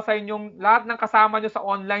sumama sa inyong, lahat ng kasama nyo sa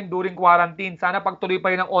online during quarantine, sana pagtuloy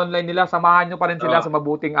pa rin ang online nila, samahan nyo pa rin sila sa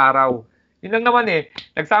mabuting araw. Yun lang naman eh.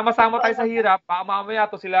 Nagsama-sama tayo sa hirap, baka mamaya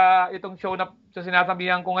to sila, itong show na sa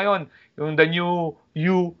sinasabihan ko ngayon, yung The New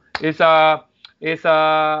You is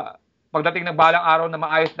pagdating ng balang araw na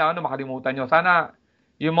maayos na makalimutan nyo. Sana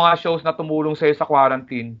yung mga shows na tumulong sa sa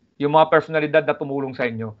quarantine, yung mga personalidad na tumulong sa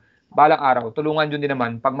inyo, balang araw, tulungan nyo din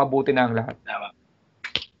naman pag mabuti na ang lahat. Tama.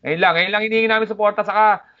 Ngayon lang hinihingi namin suporta,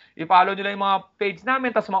 saka i-follow nyo lang yung mga page namin,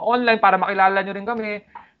 tapos mga online para makilala nyo rin kami.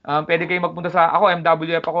 Pwede kayong magpunta sa, ako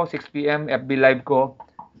MWF ako, 6 p.m. FB live ko.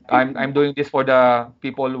 I'm doing this for the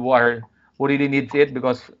people who really needs it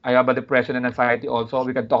because I have a depression and anxiety also.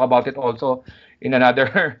 We can talk about it also in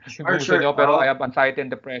another Sure. pero I have anxiety and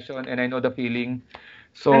depression and I know the feeling.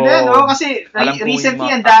 So, And then, kasi alam ko recently,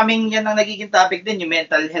 yung ang daming yan ang nagiging topic din, yung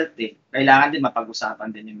mental health eh. Kailangan din mapag-usapan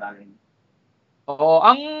din yung bagay. Oo,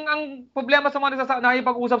 ang problema sa mga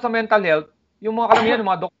nakipag-usap sa mental health, yung mga karamihan, yung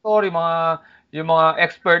mga doktor, yung mga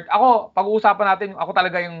expert. Ako, pag-uusapan natin, ako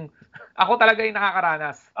talaga yung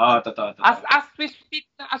nakakaranas. Oo, totoo. As we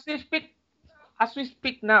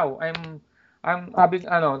speak now, I'm having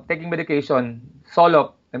taking medication,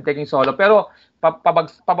 solo. I'm taking solo. Pero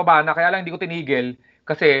pababa na, kaya lang hindi ko tinigil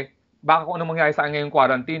kasi baka kung ano mangyari sa akin ngayong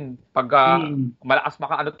quarantine. Pag malakas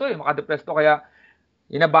maka-depress to, kaya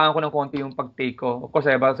inabangan ko ng konti yung pag-take ko. Of course,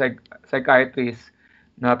 I have a psychiatrist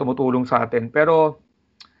na tumutulong sa atin. Pero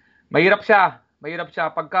mahirap siya.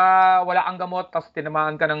 Pagka wala kang gamot, tapos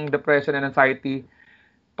tinamaan ka ng depression and anxiety,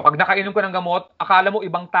 pag nakainom ka ng gamot, akala mo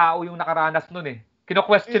ibang tao yung nakaranas nun eh.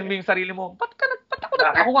 Kino-question mo yung sarili mo, ba't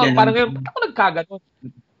ako nagkaganon?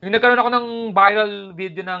 Yung nagkaroon ako ng viral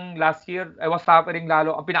video ng last year, I was suffering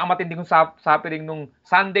lalo. Ang pinakamatindi kong suffering nung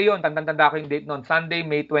Sunday yon, tanda ko yung date nun. Sunday,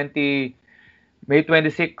 May 26.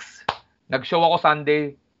 Nag-show ako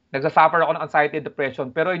Sunday. Nagsasuffer ako ng anxiety and depression.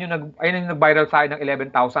 Pero yun yung nag-viral sa akin ng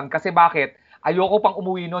 11,000. Kasi bakit? Ayoko pang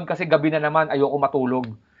umuwi nun kasi gabi na naman, ayoko matulog.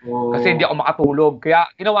 Kasi hindi ako makatulog. Kaya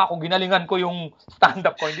ginawa ko, ginalingan ko yung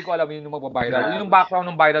stand-up ko. Hindi ko alam yun yung magbabiral. Yun yung background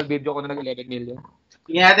ng viral video ko na nag-11 million.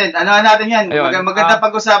 Tingnan natin yan. Ayun. Maganda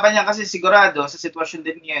pag-usapan yan kasi sigurado sa sitwasyon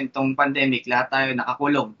din ngayon, itong pandemic, lahat tayo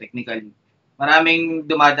nakakulong technically. Maraming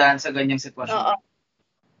dumadaan sa ganyang sitwasyon. Oo.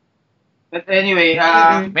 But anyway,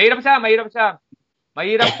 Mahirap siya.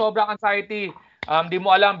 Mahirap, sobrang anxiety. Di mo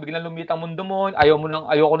alam, biglang lumit ang mundo mo,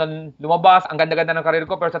 ayoko nang lumabas, ang ganda-ganda ng career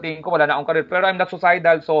ko, pero sa tingin ko wala na akong career. Pero I'm not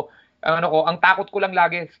suicidal, so ang takot ko lang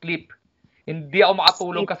lagi, sleep. Hindi ako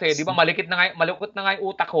makatulog kasi, di ba, malukot na nga yung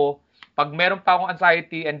utak ko. Pag meron pa akong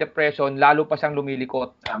anxiety and depression, lalo pa siyang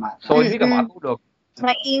lumilikot. So, hindi ka makatulog.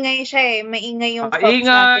 Maingay siya eh. Maingay yung thoughts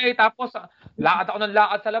Maingay, tapos lakad ako ng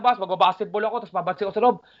lakad sa labas, magbabasketball ako, tapos babatsi ako sa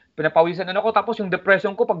loob, pinapawisan na ako, tapos yung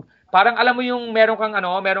depression ko, parang alam mo yung meron kang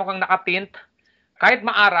nakatint, kahit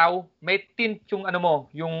maaraw, may tint yung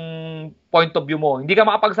yung point of view mo. Hindi ka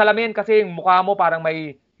makapagsalamin kasi yung mukha mo parang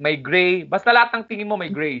may gray. Basta lahat ng tingin mo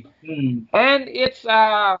may gray. And it's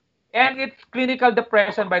clinical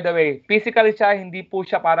depression, by the way. Physically siya, hindi po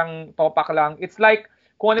siya parang topak lang. It's like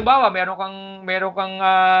kung halimbawa meron kang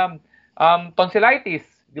tonsillitis,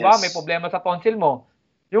 di ba? Yes. May problema sa tonsil mo.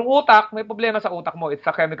 Yung utak, may problema sa utak mo. It's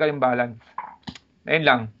a chemical imbalance. Ayun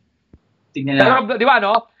lang. tingnan na. Pero, di ba,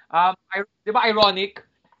 di ba ironic?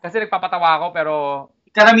 Kasi nagpapatawa ako, pero...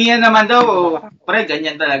 Karamihan naman daw, pre,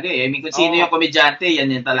 ganyan talaga eh. I mean, kung sino yung komedyante,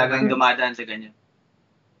 yan talagang dumadaan sa ganyan.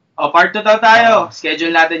 Part 2 tayo.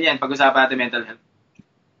 Schedule natin yan. Pag-usapan natin mental health.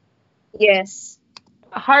 Yes.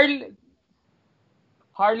 Harley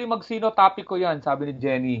Magsino, topic ko yan, sabi ni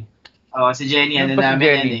Jenny. Si Jenny, Ano ano pa si namin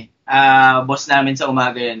Jenny? yan eh. Boss namin sa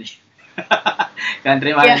umaga yan eh.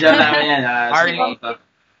 Country manager namin yan. Harley.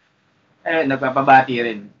 Nagpapabati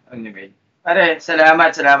rin. Anyway. Pare,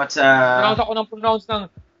 salamat sa...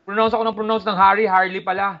 Pronounce ako ng Harley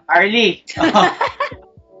pala. Harley!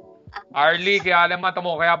 Harley, kaya alam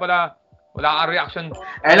mo, kaya pala wala kang reaction.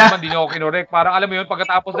 Alam. Hindi niyo ako kinorek. Parang alam mo yun,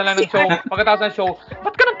 pagkatapos ng show,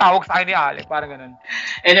 ba't ka nang tawag sa akin ni Alex? Parang ganun.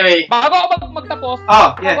 Anyway. Bago ako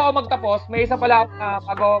magtapos, may isa pala,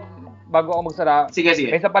 bago ako magsara. Sige.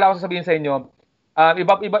 May isa pala ako sasabihin sa inyo.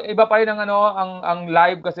 Iba pa rin ang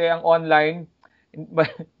live kasi ang online.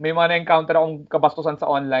 May mga na-encounter akong kabastusan sa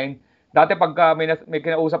online. Dati pagka may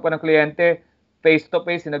kinausap ko ng kliyente,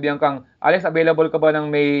 face-to-face, sinabihan kang, Alex, available ka ba ng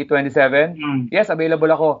May 27? Yes,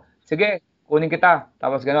 available ako. Sige, kunin kita.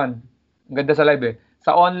 Tapos ganon. Ang ganda sa live eh.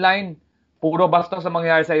 Sa online, puro bastos sa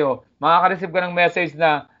mangyayari sa'yo. Makaka-receive ka ng message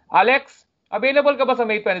na, Alex, available ka ba sa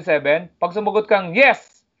May 27? Pag sumagot kang,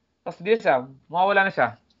 yes! Tapos di siya, mawawala na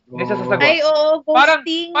siya. Hindi siya sasagot. Ay, oo,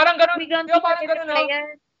 ghosting. Parang ganon. Biglang Di ba, parang ganon,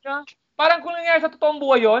 no? parang kung nangyari sa totoong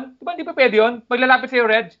buhay yun, di ba hindi pa pwede yun? Maglalapit sa'yo,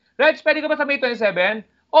 Reg, pwede ka ba sa May 27?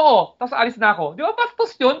 Oo, tapos alis na ako. Di ba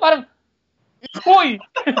bastos yun? Parang, Hoy!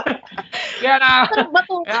 Kaya na,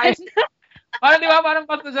 parang di ba, parang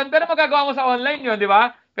bastos yun. Pero magagawa mo sa online yun, di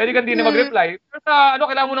ba? Pwede kang di na mag-reply. Pero sa,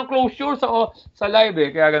 kailangan mo ng closure sa live eh.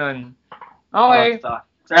 Kaya ganun. Okay.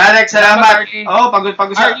 Sir Alex, salamat.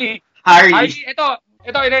 Pag-usap. Harley.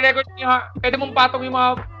 Ito, i-record niyo. Pwede mong patong yung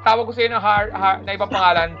mga tawag ko sa inyo na ibang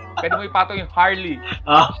pangalan. Pwede mo ipatong yung Harley.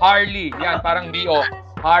 Harley. Yan, parang D.O.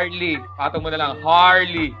 Harley. Patong mo na lang.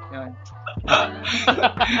 Harley. Yan.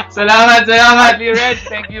 Salamat. Harley Red,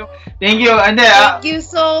 thank you. Thank you. Thank you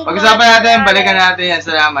so much. Pag-usapan natin, balikan natin yan.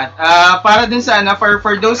 Salamat. Para dun sa,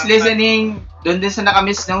 for those listening, dun din sa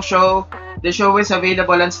nakamiss ng show, the show is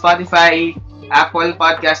available on Spotify, Apple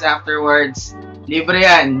Podcast afterwards. Libre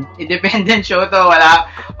yan. Independent show to.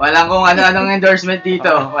 Walang kung ano-anong endorsement dito.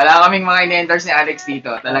 Wala kaming mga in-endorse ni Alex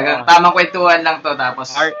dito. Talagang tamang kwentuhan lang to.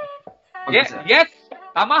 Tapos, yes!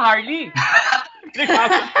 Tama, Harley.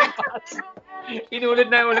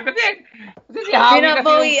 Inulit. Kasi si Howie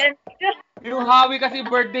kasi yung Howie kasi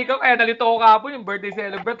birthday ko. Kaya nalito ko kahapon yung birthday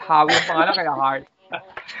celebrate. Howie yung pangalan, kaya Harley.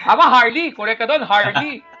 Tama, Harley. Correct ka doon,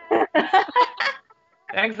 Harley.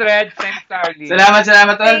 Thanks, Red. Thanks, Harley. Salamat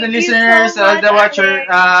to all the listeners, all the watchers,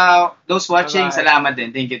 those watching. Salamat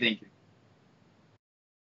din. Thank you.